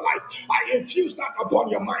upon your life. I infuse that upon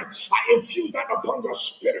your mind. I infuse that upon your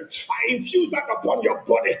spirit. I infuse that upon your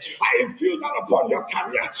body. I infuse that upon your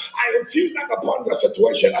career. I infuse that upon your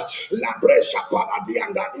situation. La bresha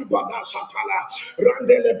paladianda ibada satala.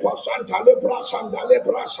 Randele pasanta le brasanda le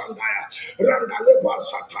brasandaya. Randale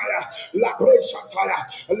pasataya. La bresha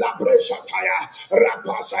taya. La bresha taya.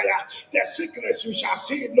 Rapasaya. The sickness you shall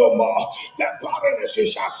see no more. The barrenness you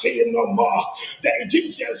shall see no more. The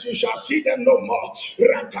Egyptians you shall see them no more.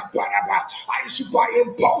 Rataparaba. I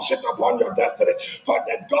superimpose it upon your destiny. For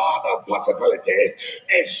the God of possibilities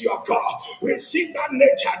is your God. Receive that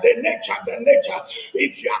nature, the nature, the nature.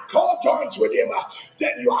 If you are called joints with him,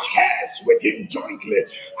 then you are heirs with him jointly.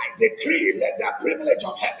 I decree, let the privilege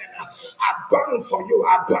of heaven abound for you,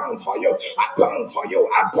 abound for you, abound for you,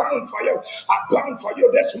 abound for you, abound for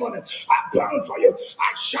you this morning, abound for you.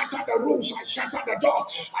 I shatter the rules, I shatter the door,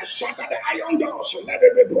 I shatter the iron doors. Let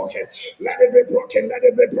it be broken, let it be broken, let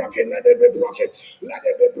it be broken, let it be broken, let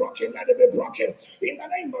it be broken, let it be broken. In the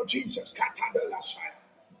name of Jesus,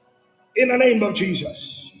 in the name of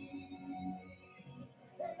Jesus.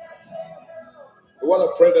 We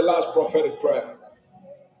want to pray the last prophetic prayer.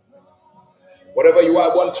 Wherever you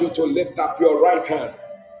are, I want you to lift up your right hand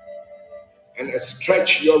and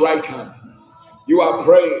stretch your right hand. You are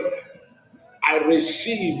praying. I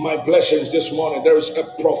receive my blessings this morning. There is a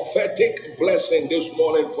prophetic blessing this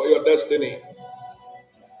morning for your destiny.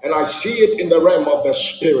 And I see it in the realm of the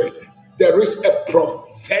spirit. There is a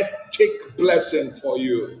prophetic blessing for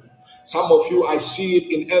you. Some of you, I see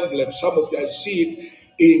it in envelopes. Some of you, I see it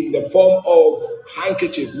in the form of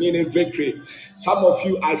handkerchief, meaning victory. Some of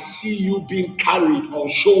you, I see you being carried on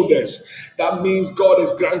shoulders. That means God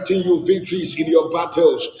is granting you victories in your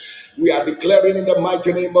battles. We are declaring in the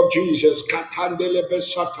mighty name of Jesus. Katandelebe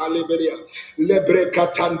sataleberia. Lebre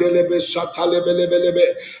katandelebe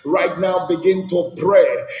satalebelebelebe. Right now, begin to pray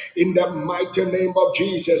in the mighty name of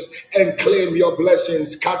Jesus and claim your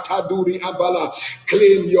blessings. Kataduri abala.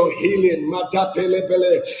 Claim your healing.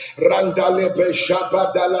 Matapelebele. Randalebe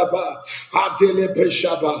shabadalaba. Adelebe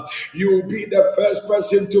shaba. You will be the first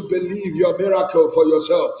person to believe your miracle for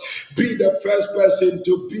yourself. Be the first person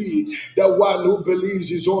to be the one who believes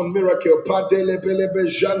his own miracle. Padelebelebe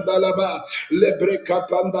jandalaba. Lebre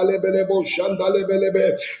kapandalebelebo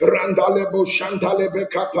jandalebelebe. Randalebo shandalebe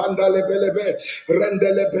kapandalebelebe.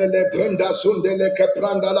 Rendelebele penda sundele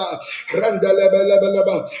kaprandala.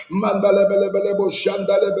 Rendelebelebeleba. Mandalebelebelebo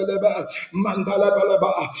jandalebeleba.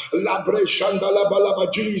 Mandalebeleba. Labre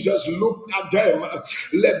shandalabalaba. Jesus looked at them.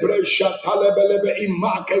 Lebre shatalebelebe. In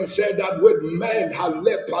Mark and said that with men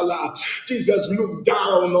halepala. Jesus looked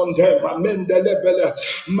down on them. Mendelebele.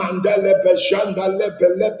 Mandelebe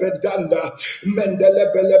jandalebelebe danda.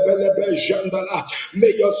 Mendelebelebelebe jandala.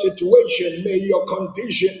 May your situation, may your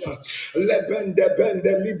condition, lebende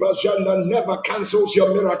bende liba janda never cancels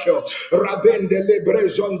your miracle. Rabende lebre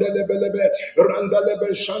zondelebelebe.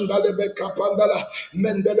 Randalebe shandalebe kapandala.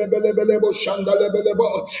 Mendelebelebelebo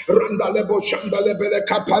shandalebelebo. Randalebo shandalebele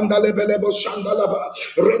kapandalebelebo shandalaba.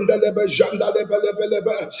 Rendelebe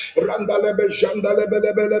jandalebelebelebe. Randalebe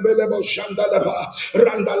jandalebelebelebo shandalaba.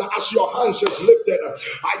 Randala, as your hands is lifted,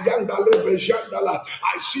 ayandalebe jandala.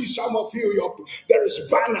 I see some of you, there is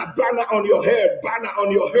banner on your head, banner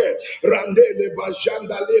on your head. Randele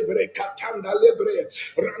bajanda lebre katanda lebre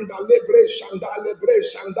randa lebre shanda lebre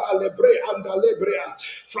shanda lebre anda lebre.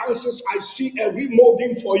 Francis, I see a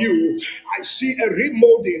remolding for you. I see a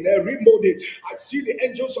remolding. I see the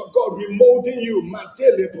angels of God remolding you.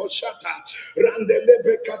 Matele poshata rande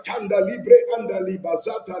lebre katanda libre anda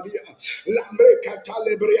libazata lia lambre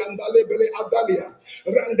katalebre anda lebre adalia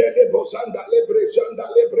rande lebozanda lebre janda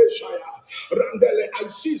lebre shaya. Randele, I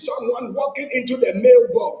see someone walking into the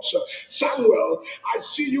mailbox. Samuel, I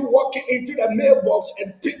see you walking into the mailbox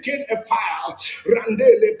and picking a file.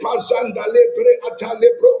 Randele, pazanda lebre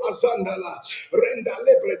atalebro azandala. Renda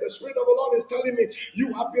lebre. The Spirit of the Lord is telling me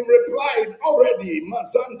you have been replied already.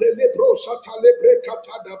 Mazande lebro satalebre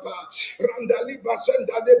katadaba. Randali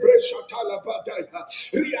bazanda lebre shatalabadaya.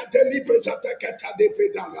 Riadeli bezata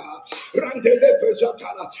katadepedala. Randele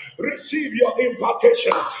bezatala. Receive your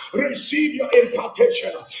impartation. Receive your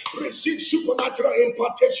impartation. Receive supernatural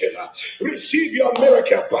impartation. Receive your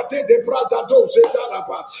miracle.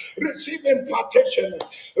 Receive impartation.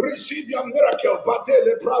 Receive your miracle.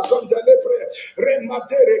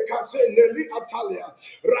 Rematere kaseneli atalia.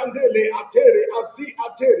 Randele atere azi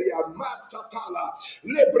ateria masatala.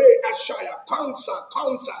 Lebre ashaya.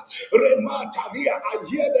 Kansa. Rematalia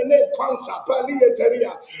ayedene kansa.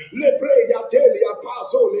 Palieteria. Lebre yatelia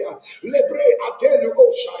pazolia. Lebre atelu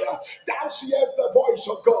oshaya. Thou seest the voice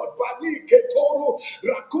of God. Bali ketoro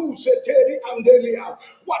rakuseteri andelia.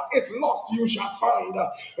 What is lost you shall find.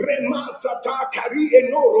 Remasata kari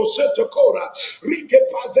enoro setokora. Rike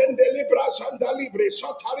pazende libra sanda libre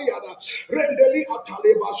sotariada. Rendeli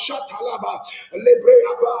ataleba shatalaba. Lebre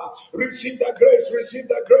aba. Receive the grace. Receive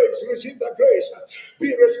the grace. Receive the grace.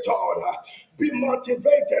 Be restored. Be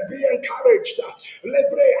motivated, be encouraged.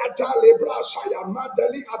 Lebre atale brasaya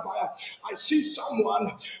madali abaya. I see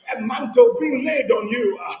someone, a mantle being laid on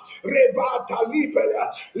you. Reba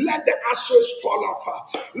talipela. Let the ashes fall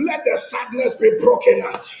off. Let the sadness be broken.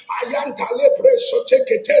 Ayanta lebre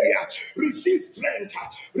soteketeria. Receive strength.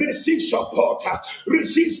 Receive support.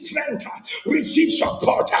 Receive strength. Receive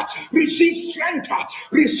support. Receive strength.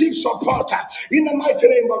 Receive support. In the mighty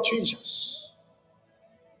name of Jesus.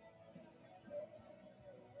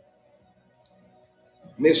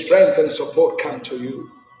 May strength and support come to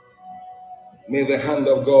you. May the hand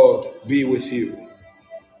of God be with you.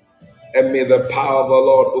 And may the power of the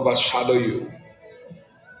Lord overshadow you.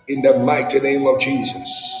 In the mighty name of Jesus.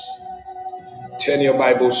 Turn your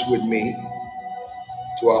Bibles with me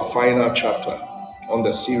to our final chapter on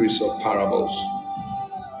the series of parables.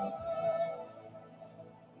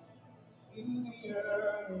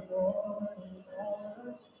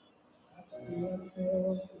 Spirit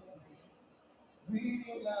filled,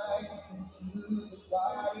 breathing life into the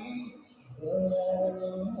body.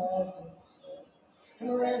 Whatever had been slain.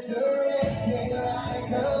 And resurrecting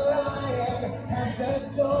like a lion as the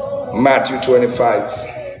stone. Matthew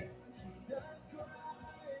 25,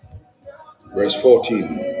 verse 14.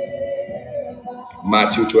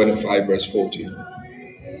 Matthew 25, verse 14.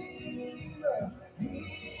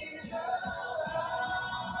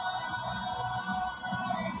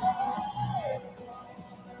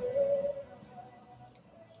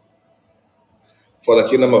 For the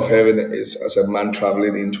kingdom of heaven is as a man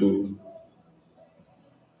traveling into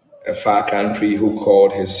a far country, who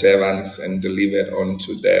called his servants and delivered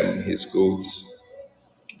unto them his goods.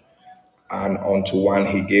 And unto one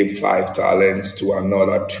he gave 5 talents, to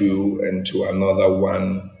another 2, and to another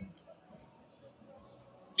 1,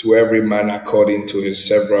 to every man according to his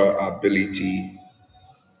several ability,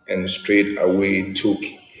 and straightway took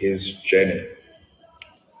his journey.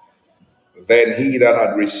 Then he that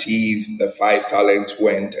had received the 5 talents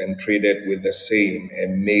went and traded with the same,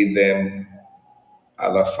 and made them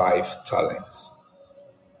other 5 talents.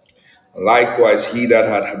 Likewise, he that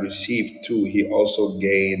had received 2, he also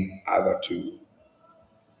gained other 2.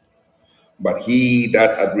 But he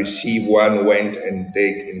that had received 1 went and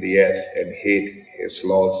digged in the earth and hid his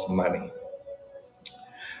Lord's money.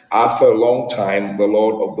 After a long time, the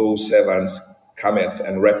Lord of those servants cometh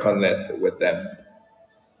and reckoneth with them.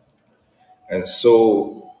 And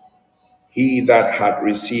so he that had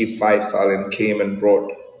received 5 talents came and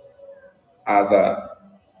brought other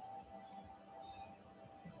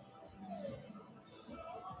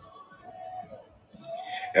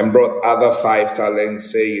and brought other 5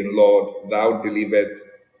 talents, saying, Lord, thou delivered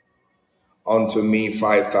unto me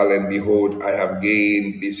 5 talents. Behold, I have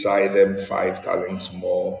gained beside them 5 talents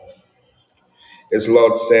more. His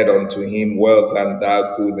Lord said unto him, Well done,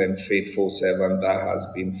 thou good and faithful servant, thou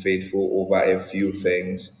hast been faithful over a few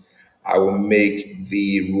things. I will make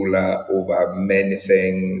thee ruler over many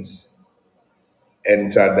things.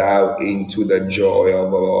 Enter thou into the joy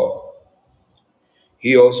of the Lord.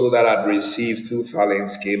 He also that had received 2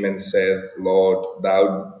 talents came and said, Lord,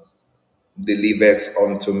 thou deliverest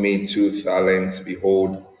unto me 2 talents.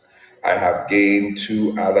 Behold, I have gained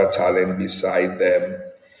 2 other talents beside them.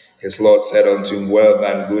 His Lord said unto him, Well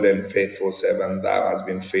done, good and faithful servant, thou hast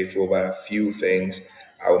been faithful over a few things.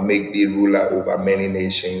 I will make thee ruler over many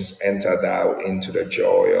nations. Enter thou into the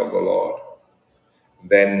joy of the Lord.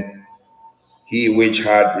 Then he which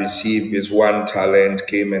had received his 1 talent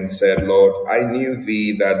came and said, Lord, I knew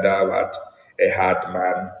thee that thou art a hard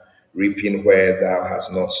man, reaping where thou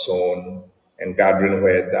hast not sown, and gathering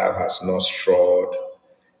where thou hast not strawed.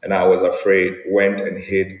 And I was afraid, went and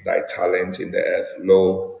hid thy talent in the earth.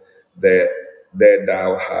 Lo, there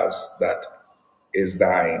thou hast that is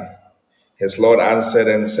thine. His Lord answered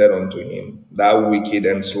and said unto him, Thou wicked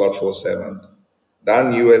and slothful servant, thou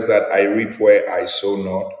knewest that I reap where I sow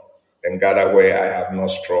not, and gather where I have not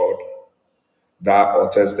strawed. Thou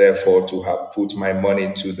oughtest therefore to have put my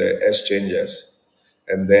money to the exchangers,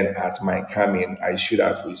 and then at my coming I should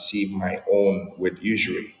have received my own with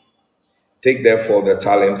usury. Take therefore the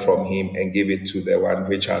talent from him, and give it to the one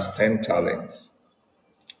which has 10 talents.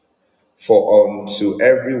 For unto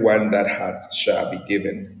every one that hath shall be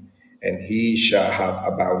given, and he shall have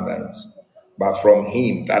abundance. But from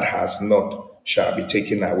him that has not shall be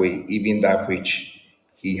taken away even that which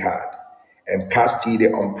he had. And cast ye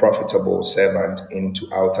the unprofitable servant into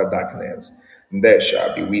outer darkness, and there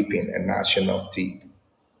shall be weeping and gnashing of teeth.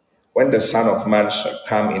 When the Son of Man shall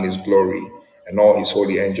come in his glory, and all his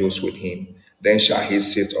holy angels with him, then shall he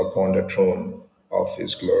sit upon the throne of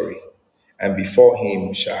his glory. And before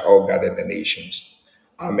him shall all gather the nations.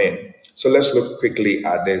 Amen. So let's look quickly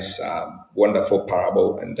at this wonderful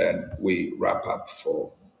parable, and then we wrap up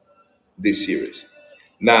for this series.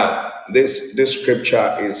 Now, this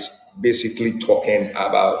scripture is basically talking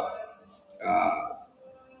about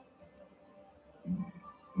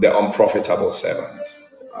the unprofitable servant.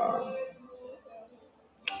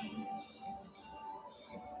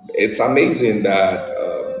 It's amazing that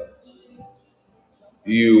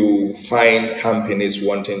you find companies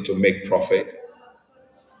wanting to make profit.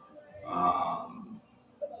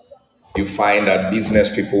 You find that business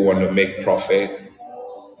people want to make profit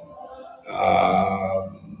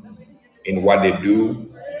in what they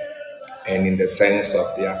do and in the sense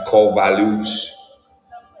of their core values.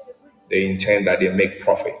 They intend that they make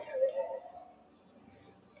profit.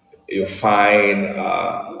 You find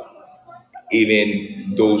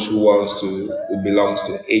even those who belongs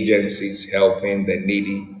to agencies helping the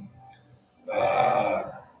needy,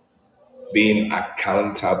 being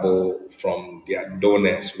accountable from their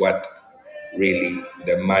donors what really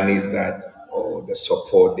the monies that or the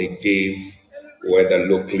support they gave, whether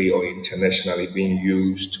locally or internationally, being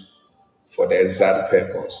used for the exact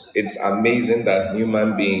purpose. It's amazing that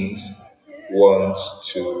human beings want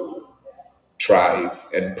to thrive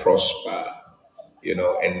and prosper,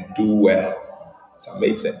 and do well. It's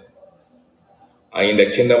amazing. And in the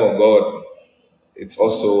kingdom of God, it's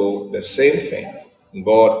also the same thing.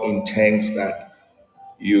 God intends that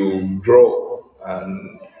you grow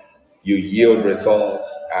and you yield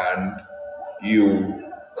results and you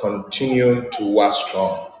continue to work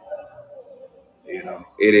strong.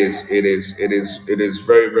 It is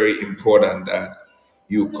very, very important that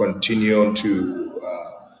you continue to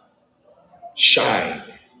shine.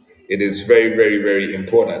 It is very, very, very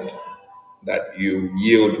important that you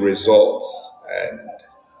yield results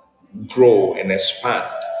and grow and expand.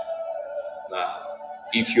 Now,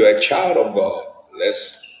 if you're a child of God,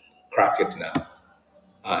 let's crack it now,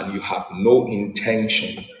 and you have no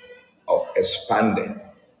intention of expanding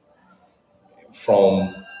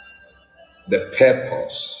from the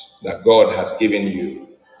purpose that God has given you,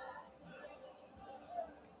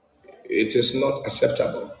 it is not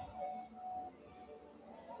acceptable.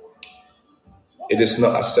 It is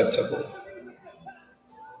not acceptable.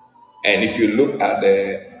 And if you look at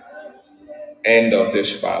the end of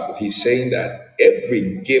this Bible, he's saying that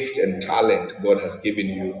every gift and talent God has given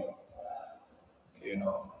you, you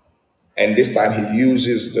know, and this time he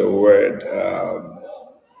uses the word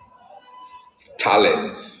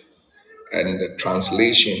talent, and the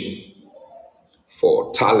translation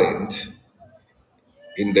for talent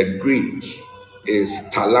in the Greek is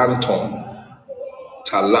talanton,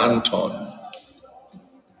 talanton,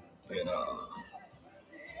 you know.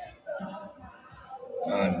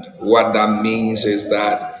 And what that means is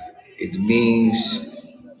that it means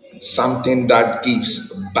something that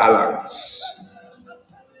gives balance,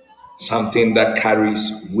 something that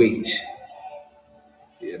carries weight,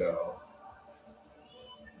 you know.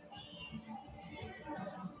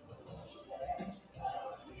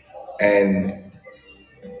 And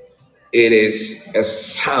it is a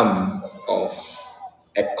sum of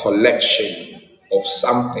a collection of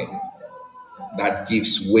something that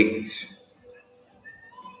gives weight.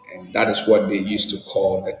 And that is what they used to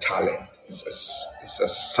call the talent. It's a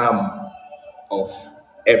sum of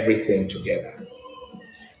everything together.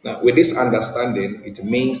 Now, with this understanding, it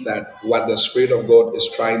means that what the Spirit of God is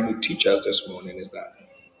trying to teach us this morning is that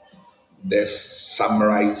the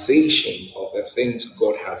summarization of the things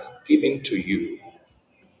God has given to you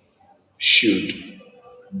should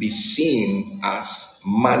be seen as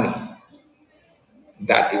money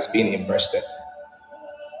that is being invested.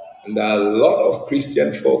 And there are a lot of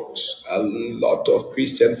Christian folks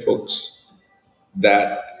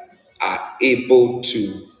that are able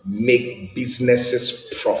to make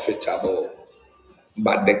businesses profitable,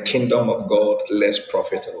 but the kingdom of God less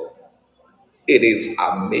profitable. It is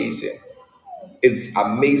amazing. It's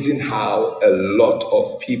amazing how a lot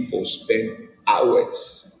of people spend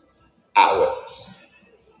hours, hours,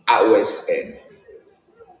 hours,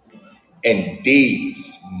 and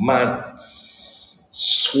days, months,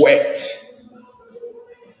 sweat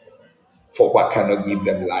for what cannot give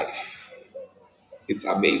them life. It's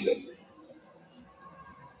amazing,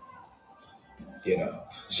 you know.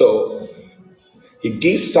 So he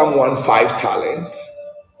gives someone 5 talents,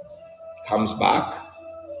 comes back,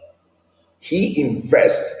 he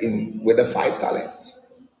invests in with the 5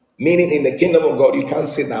 talents. Meaning in the kingdom of God, you can't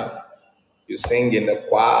sit down. You sing in the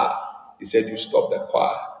choir. He said you stop the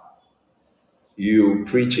choir. You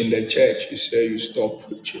preach in the church. You say you stop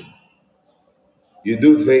preaching. You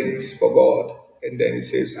do things for God, and then he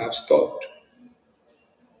says, "I've stopped."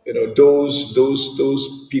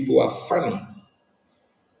 Those people are funny,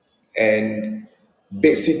 and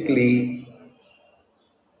basically,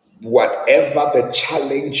 whatever the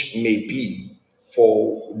challenge may be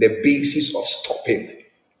for the basis of stopping,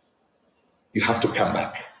 you have to come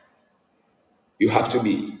back. You have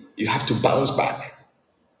to bounce back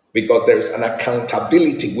because there is an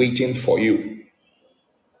accountability waiting for you.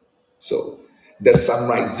 So the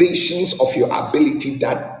summarizations of your ability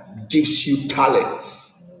that gives you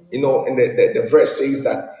talents, and the verse says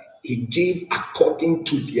that he gave according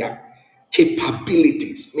to their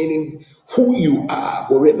capabilities, meaning who you are,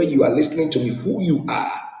 wherever you are listening to me, who you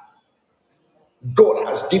are. God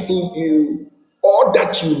has given you all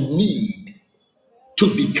that you need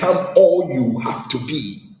to become all you have to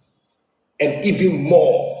be, and even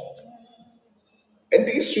more. And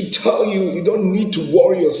this should tell you, you don't need to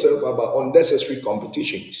worry yourself about unnecessary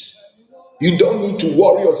competitions. You don't need to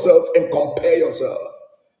worry yourself and compare yourself.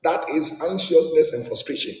 That is anxiousness and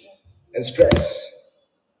frustration and stress.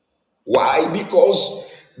 Why? Because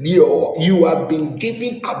you have been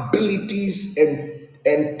given abilities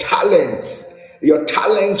and talents. Your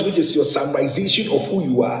talents, which is your summarization of who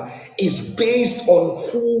you are, is based on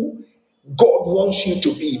who God wants you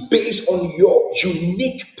to be, based on your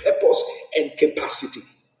unique purpose and capacity.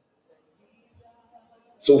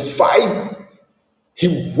 So, five,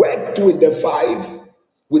 he worked with the five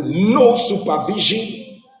with no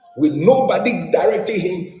supervision, with nobody directing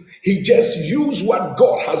him. He just used what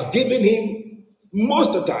God has given him.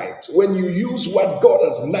 Most of the times, when you use what God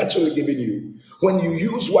has naturally given you, when you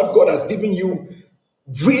use what God has given you,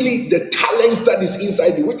 really the talents that is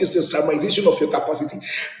inside you, which is the summarization of your capacity,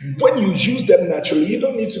 when you use them naturally, you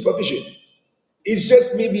don't need supervision. It's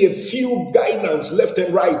just maybe a few guidance left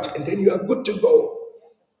and right, and then you are good to go.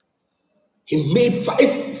 He made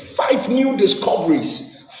five new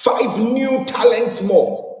discoveries, five new talents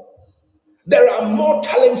more. There are more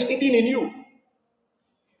talents hidden in you.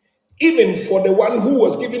 Even for the one who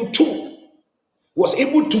was given two, was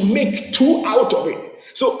able to make two out of it.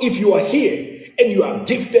 So if you are here and you are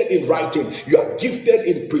gifted in writing, you are gifted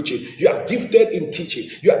in preaching, you are gifted in teaching,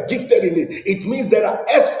 you are gifted in it means there are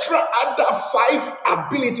extra other five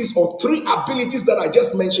abilities or three abilities that I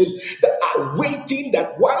just mentioned that are waiting,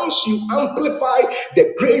 that once you amplify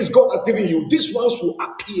the grace God has given you, these ones will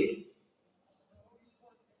appear.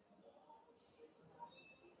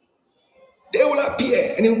 They will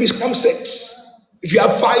appear and it will become six. If you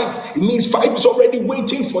have five, it means five is already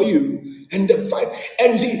waiting for you. And the five,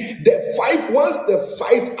 and see, the five, once the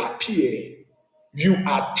five appear, you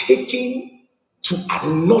are taken to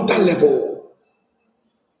another level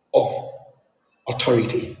of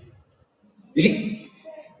authority. You see,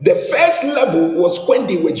 the first level was when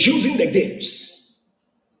they were using the gifts,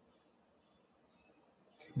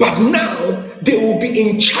 but now they will be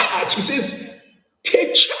in charge. He says,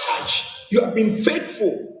 take charge. You have been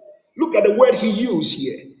faithful. Look at the word he used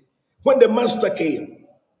here. When the master came,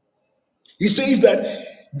 he says that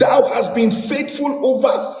thou hast been faithful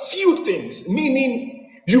over few things, meaning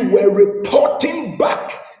you were reporting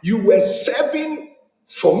back, you were serving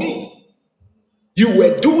for me, you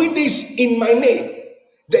were doing this in my name.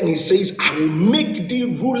 Then he says, I will make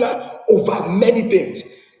thee ruler over many things.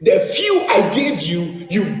 The few I gave you,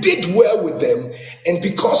 you did well with them. And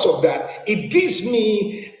because of that, it gives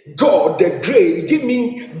me God the grace, give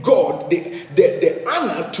me God the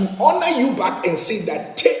honor to honor you back and say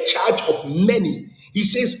that take charge of many. He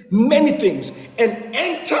says many things and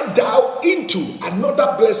enter thou into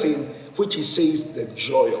another blessing, which he says the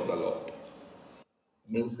joy of the Lord.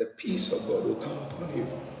 Means the peace of God will come upon you.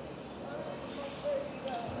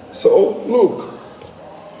 So look,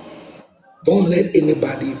 don't let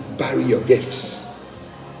anybody bury your gifts.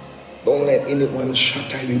 Don't let anyone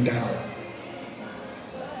shatter you down.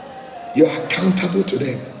 You're accountable to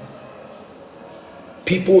them.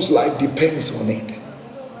 People's life depends on it.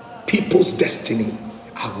 People's destiny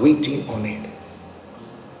are waiting on it.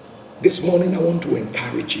 This morning I want to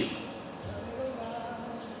encourage you.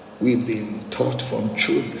 We've been taught from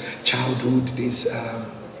childhood this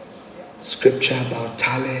scripture about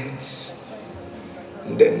talents.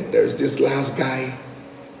 And then there's this last guy.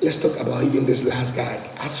 Let's talk about even this last guy.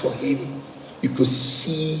 As for him, you could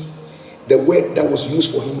see the word that was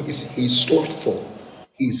used for him is he's slothful.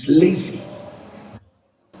 He's lazy.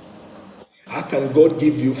 How can God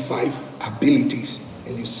give you five abilities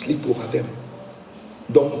and you sleep over them?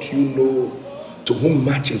 Don't you know to whom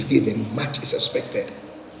much is given, much is expected?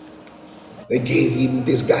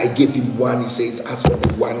 This guy gave him one. He says, as for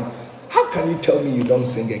the one, how can you tell me you don't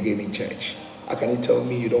sing again in church? How can you tell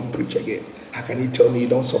me you don't preach again? How can you tell me you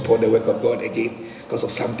don't support the work of God again because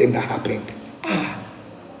of something that happened?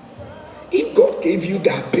 If God gave you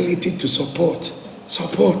the ability to support.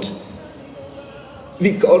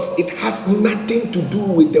 Because it has nothing to do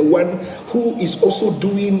with the one who is also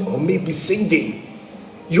doing or maybe singing.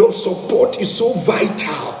 Your support is so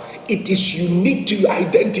vital. It is unique to your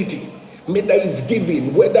identity. Whether it's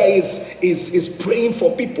giving, whether it's praying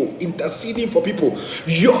for people, interceding for people,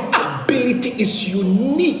 your ability is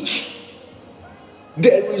unique.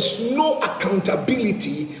 There is no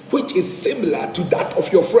accountability which is similar to that of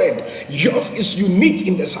your friend. Yours is unique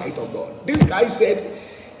in the sight of God. This guy said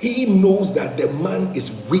he knows that the man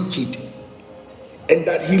is wicked and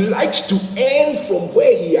that he likes to earn from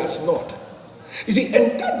where he has not. You see,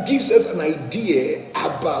 and that gives us an idea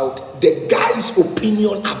about the guy's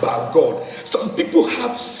opinion about God. Some people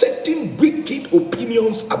have certain wicked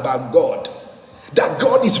opinions about God. That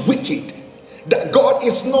God is wicked. That God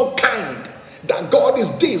is not kind. That God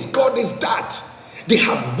is this, God is that. They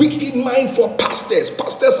have wicked mind for pastors.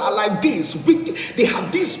 Pastors are like this. Wicked. They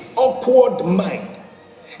have this awkward mind.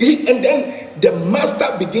 You see, and then the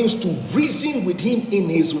master begins to reason with him in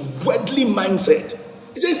his worldly mindset.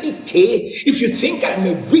 He says, okay, if you think I'm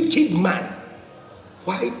a wicked man,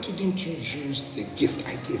 why didn't you use the gift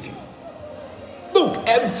I gave you? Look,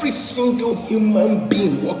 every single human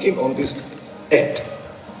being walking on this earth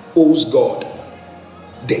owes God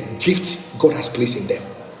the gift God has placed in them.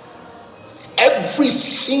 Every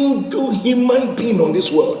single human being on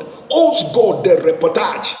this world owes God the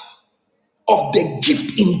reportage of the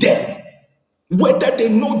gift in them, whether they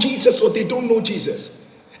know Jesus or they don't know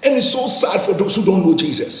Jesus. And it's so sad for those who don't know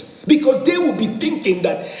Jesus, because they will be thinking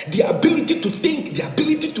that the ability to think, the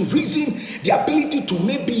ability to reason, the ability to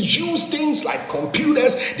maybe use things like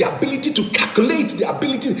computers, the ability to calculate, the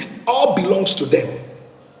ability, all belongs to them.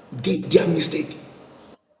 They are mistaken.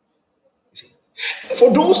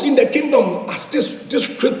 For those in the kingdom, as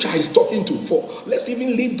this scripture is talking to, for let's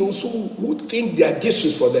even leave those who think their gifts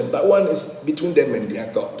is for them. That one is between them and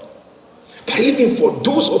their God. But even for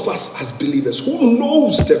those of us as believers who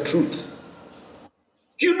knows the truth,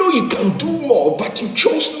 you know you can do more, but you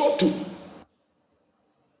chose not to.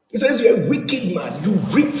 It says you're a wicked man. You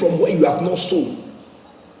reap from where you have not sown.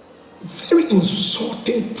 Very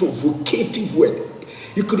insulting, provocative word.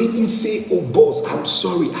 You could even say, oh boss, I'm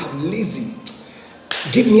sorry, I'm lazy.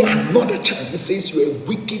 Give me another chance. It says you're a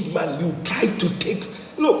wicked man. You try to take.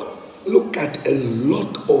 Look at a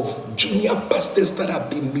lot of junior pastors that have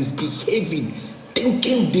been misbehaving,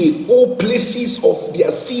 thinking they owe places of their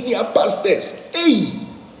senior pastors. Hey,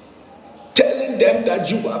 telling them that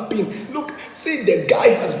you have been. Look, see, the guy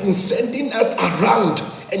has been sending us around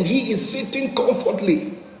and he is sitting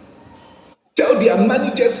comfortably. Tell their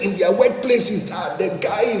managers in their workplaces that the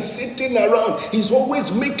guy is sitting around. He's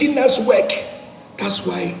always making us work. That's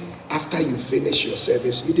why after you finish your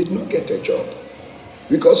service, you did not get a job.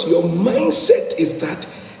 Because your mindset is that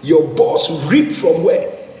your boss reaped from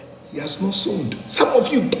where he has not sown. Some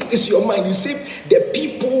of you, that is your mind. You say the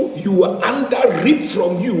people you are under reap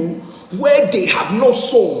from you where they have not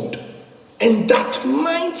sown. And that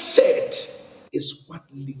mindset is what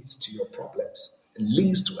leads to your problems. It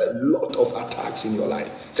leads to a lot of attacks in your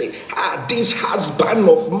life. Say, this husband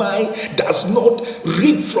of mine does not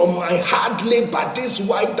reap from my hard labor. This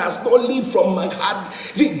wife does not live from my hard.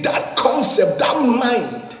 See, that concept, that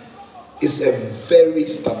mind is a very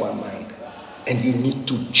stubborn mind. And you need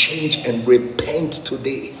to change and repent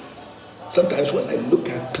today. Sometimes when I look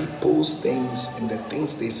at people's things and the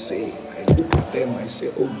things they say, I look at them, I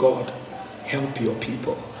say, oh God, help your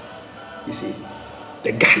people. You see,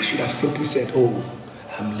 the guy should have simply said, oh,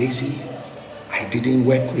 I'm lazy. I didn't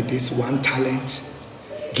work with this one talent.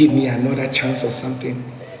 Give me another chance or something.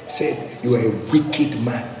 Said, you are a wicked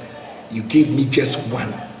man. You gave me just one.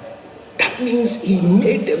 That means he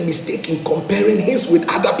made a mistake in comparing his with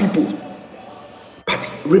other people. But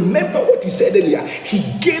remember what he said earlier. He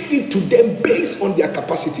gave it to them based on their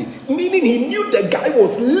capacity. Meaning he knew the guy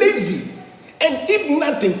was lazy. And if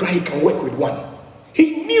nothing, he can work with one.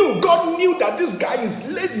 He knew, God knew that this guy is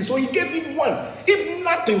lazy, so he gave him one. If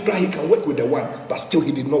nothing, he can work with the one, but still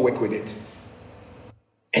he did not work with it.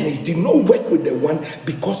 And he did not work with the one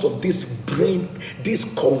because of this brain,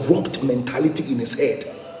 this corrupt mentality in his head,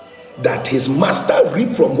 that his master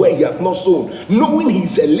reaped from where he had not sown. Knowing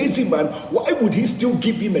he's a lazy man, why would he still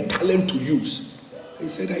give him a talent to use? He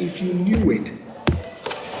said that if you knew it,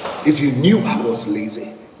 if you knew I was lazy,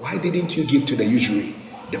 why didn't you give to the usury,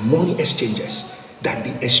 the money exchangers, that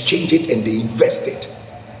they exchange it and they invest it?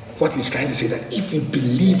 What he's trying to say, that if you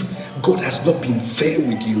believe God has not been fair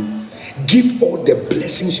with you, give all the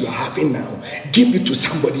blessings you're having now, give it to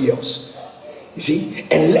somebody else. You see,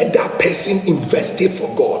 and let that person invest it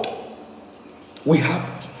for God. We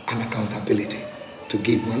have an accountability to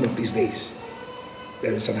give one of these days.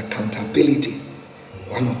 There is an accountability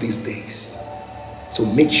one of these days. So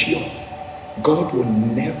make sure God will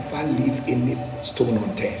never leave any stone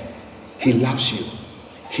unturned. He loves you.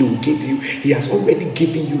 He will give you. He has already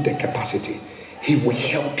given you the capacity. He will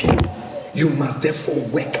help you. You must therefore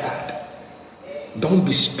work hard. Don't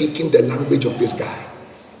be speaking the language of this guy.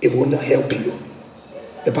 It will not help you.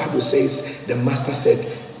 The Bible says, the master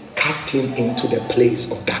said, cast him into the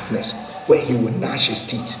place of darkness where he will gnash his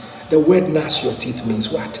teeth. The word gnash your teeth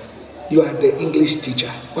means what? You are the English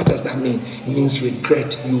teacher. What does that mean? It means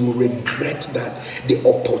regret. You will regret that the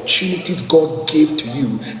opportunities God gave to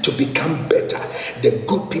you to become better, the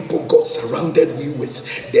good people God surrounded you with,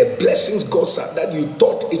 the blessings God said that you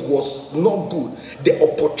thought it was not good, the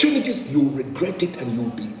opportunities, you will regret it and you will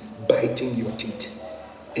be biting your teeth.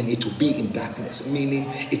 And it will be in darkness, meaning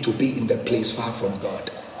it will be in the place far from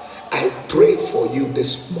God. I pray for you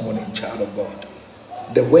this morning, child of God.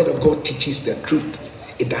 The word of God teaches the truth.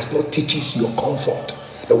 It does not teach you your comfort.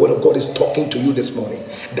 The word of God is talking to you this morning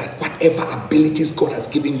that whatever abilities God has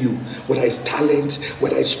given you, whether it's talent,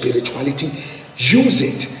 whether it's spirituality, use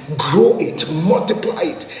it, grow it, multiply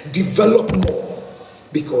it, develop more,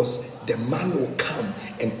 because the man will come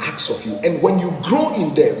and ask of you. And when you grow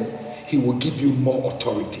in them, he will give you more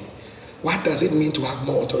authority. What does it mean to have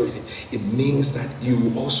more authority? It means that you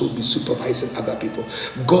will also be supervising other people.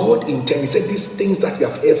 God intends, he said, these things that you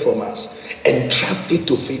have heard from us, entrust it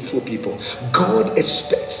to faithful people. God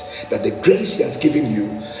expects that the grace he has given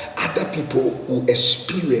you, other people will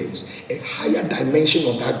experience a higher dimension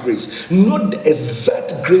of that grace. Not the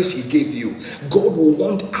exact grace he gave you. God will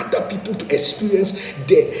want other people to experience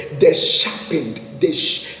the sharpened,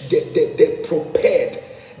 the prepared,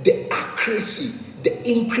 the accuracy, the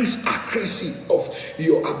increased accuracy of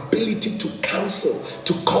your ability to counsel,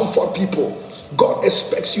 to comfort people. God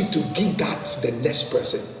expects you to give that to the next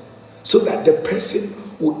person so that the person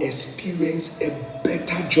will experience a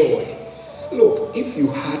better joy. Look,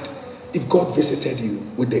 if God visited you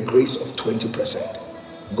with the grace of 20%,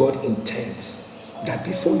 God intends that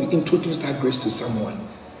before you introduce that grace to someone,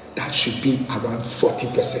 that should be around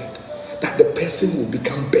 40%, that the person will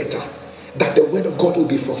become better, that the word of God will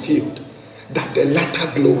be fulfilled, that the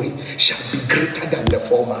latter glory shall be greater than the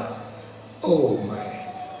former. Oh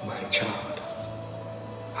my child,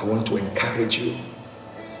 I want to encourage you.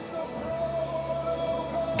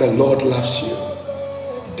 The Lord loves you.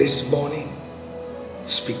 This morning,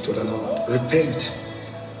 speak to the Lord. Repent.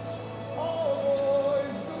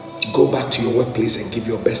 Go back to your workplace and give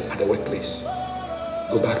your best at the workplace.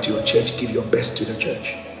 Go back to your church, give your best to the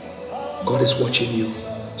church. God is watching you.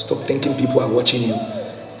 Stop thinking people are watching you.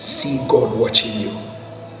 See God watching you,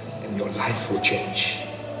 and your life will change.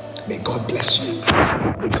 May God bless you.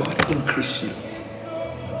 May God increase you.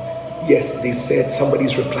 Yes, they said,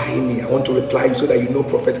 somebody's replying me. I want to reply you so that you know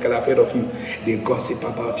prophetically I've heard of you. They gossip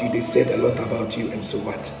about you. They said a lot about you. And so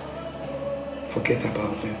what? Forget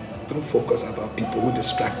about them. Don't focus about people who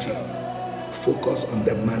distract you. Focus on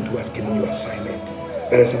the man who has given you assignment.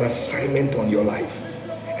 There is an assignment on your life,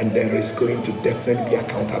 and there is going to definitely be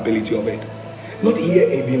accountability of it. Not here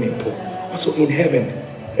even in Paul, also in heaven.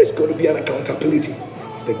 There's going to be an accountability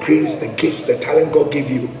of the grace, the gifts, the talent God gave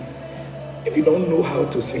you. If you don't know how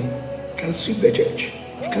to sing, you can sweep the church.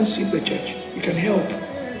 You can sweep the church. You can help.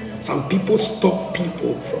 Some people stop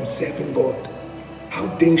people from serving God. How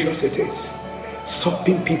dangerous it is.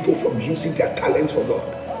 Stopping people from using their talents for God.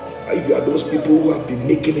 If you are those people who have been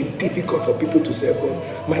making it difficult for people to serve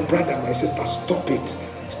God, my brother, my sister, stop it.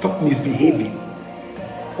 Stop misbehaving.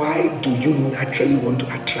 Why do you naturally want to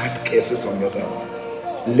attract curses on yourself?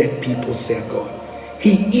 Let people serve God.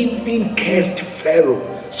 He even cursed Pharaoh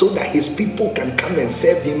so that his people can come and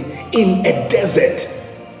serve him in a desert.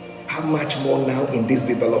 How much more now in this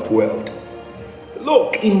developed world?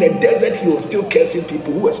 Look, in the desert, he was still cursing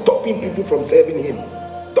people who were stopping people from serving him.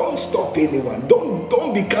 Don't stop anyone.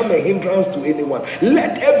 Don't become a hindrance to anyone.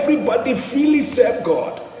 Let everybody freely serve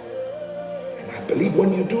God. And I believe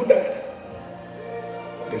when you do that,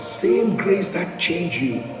 the same grace that changed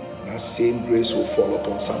you, that same grace will fall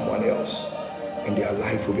upon someone else, and their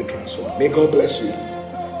life will be transformed. May God bless you,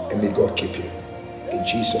 and may God keep you. In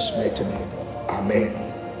Jesus' mighty name, amen.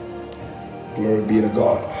 Glory be to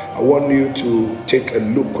God. I want you to take a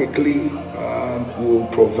look quickly. We'll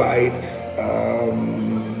provide,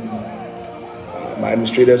 my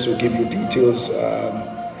administrators will give you details.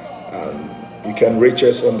 You can reach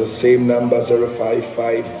us on the same number,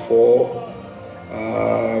 0554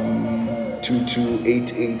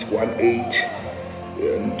 228818,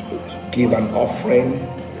 and give an offering.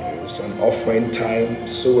 It's an offering time.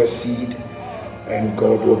 Sow a seed, and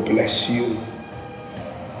God will bless you.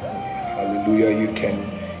 Hallelujah. You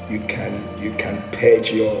can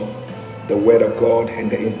purge the word of God and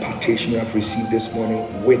the impartation you have received this morning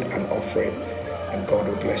with an offering, and God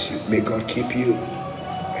will bless you. May God keep you,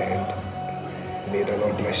 and may the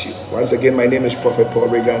Lord bless you. Once again, my name is Prophet Paul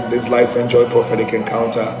Reagan. This Life Enjoy Prophetic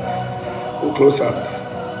Encounter. We'll close up.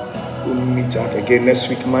 We'll meet up again next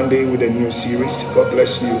week, Monday, with a new series. God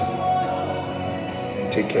bless you,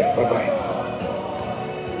 and take care. Bye-bye.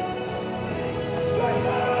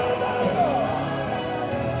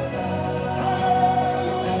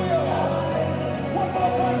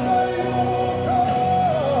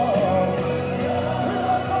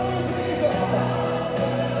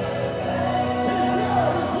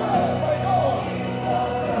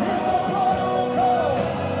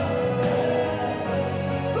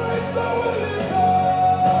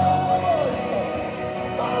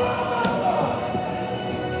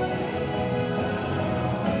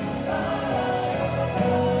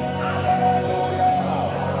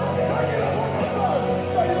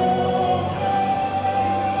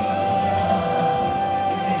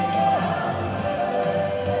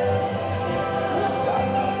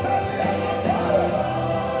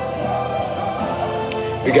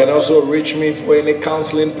 You can also reach me for any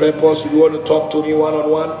counseling purpose. If you want to talk to me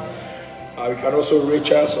one-on-one, you can also reach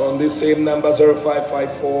us on this same number,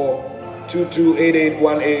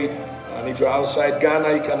 0554-228818. And if you're outside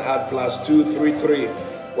Ghana, you can add +233.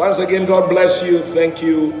 Once again, God bless you. Thank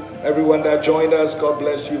you, everyone that joined us. God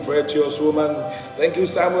bless you, Virtuous Woman. Thank you,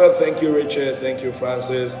 Samuel. Thank you, Richard. Thank you,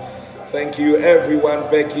 Francis. Thank you, everyone.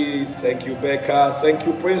 Becky. Thank you, Becca. Thank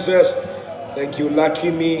you, Princess. Thank you,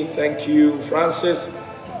 Lucky Me. Thank you, Francis.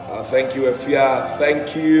 Thank you, Efia.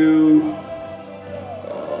 Thank you,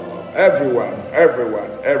 everyone.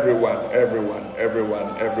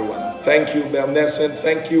 Thank you, Belnessen.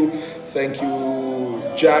 Thank you,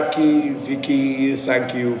 Jackie, Vicky.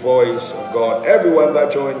 Thank you, Voice of God. Everyone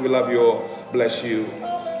that joined, we love you all. Bless you.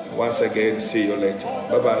 Once again, see you later.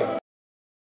 Bye-bye.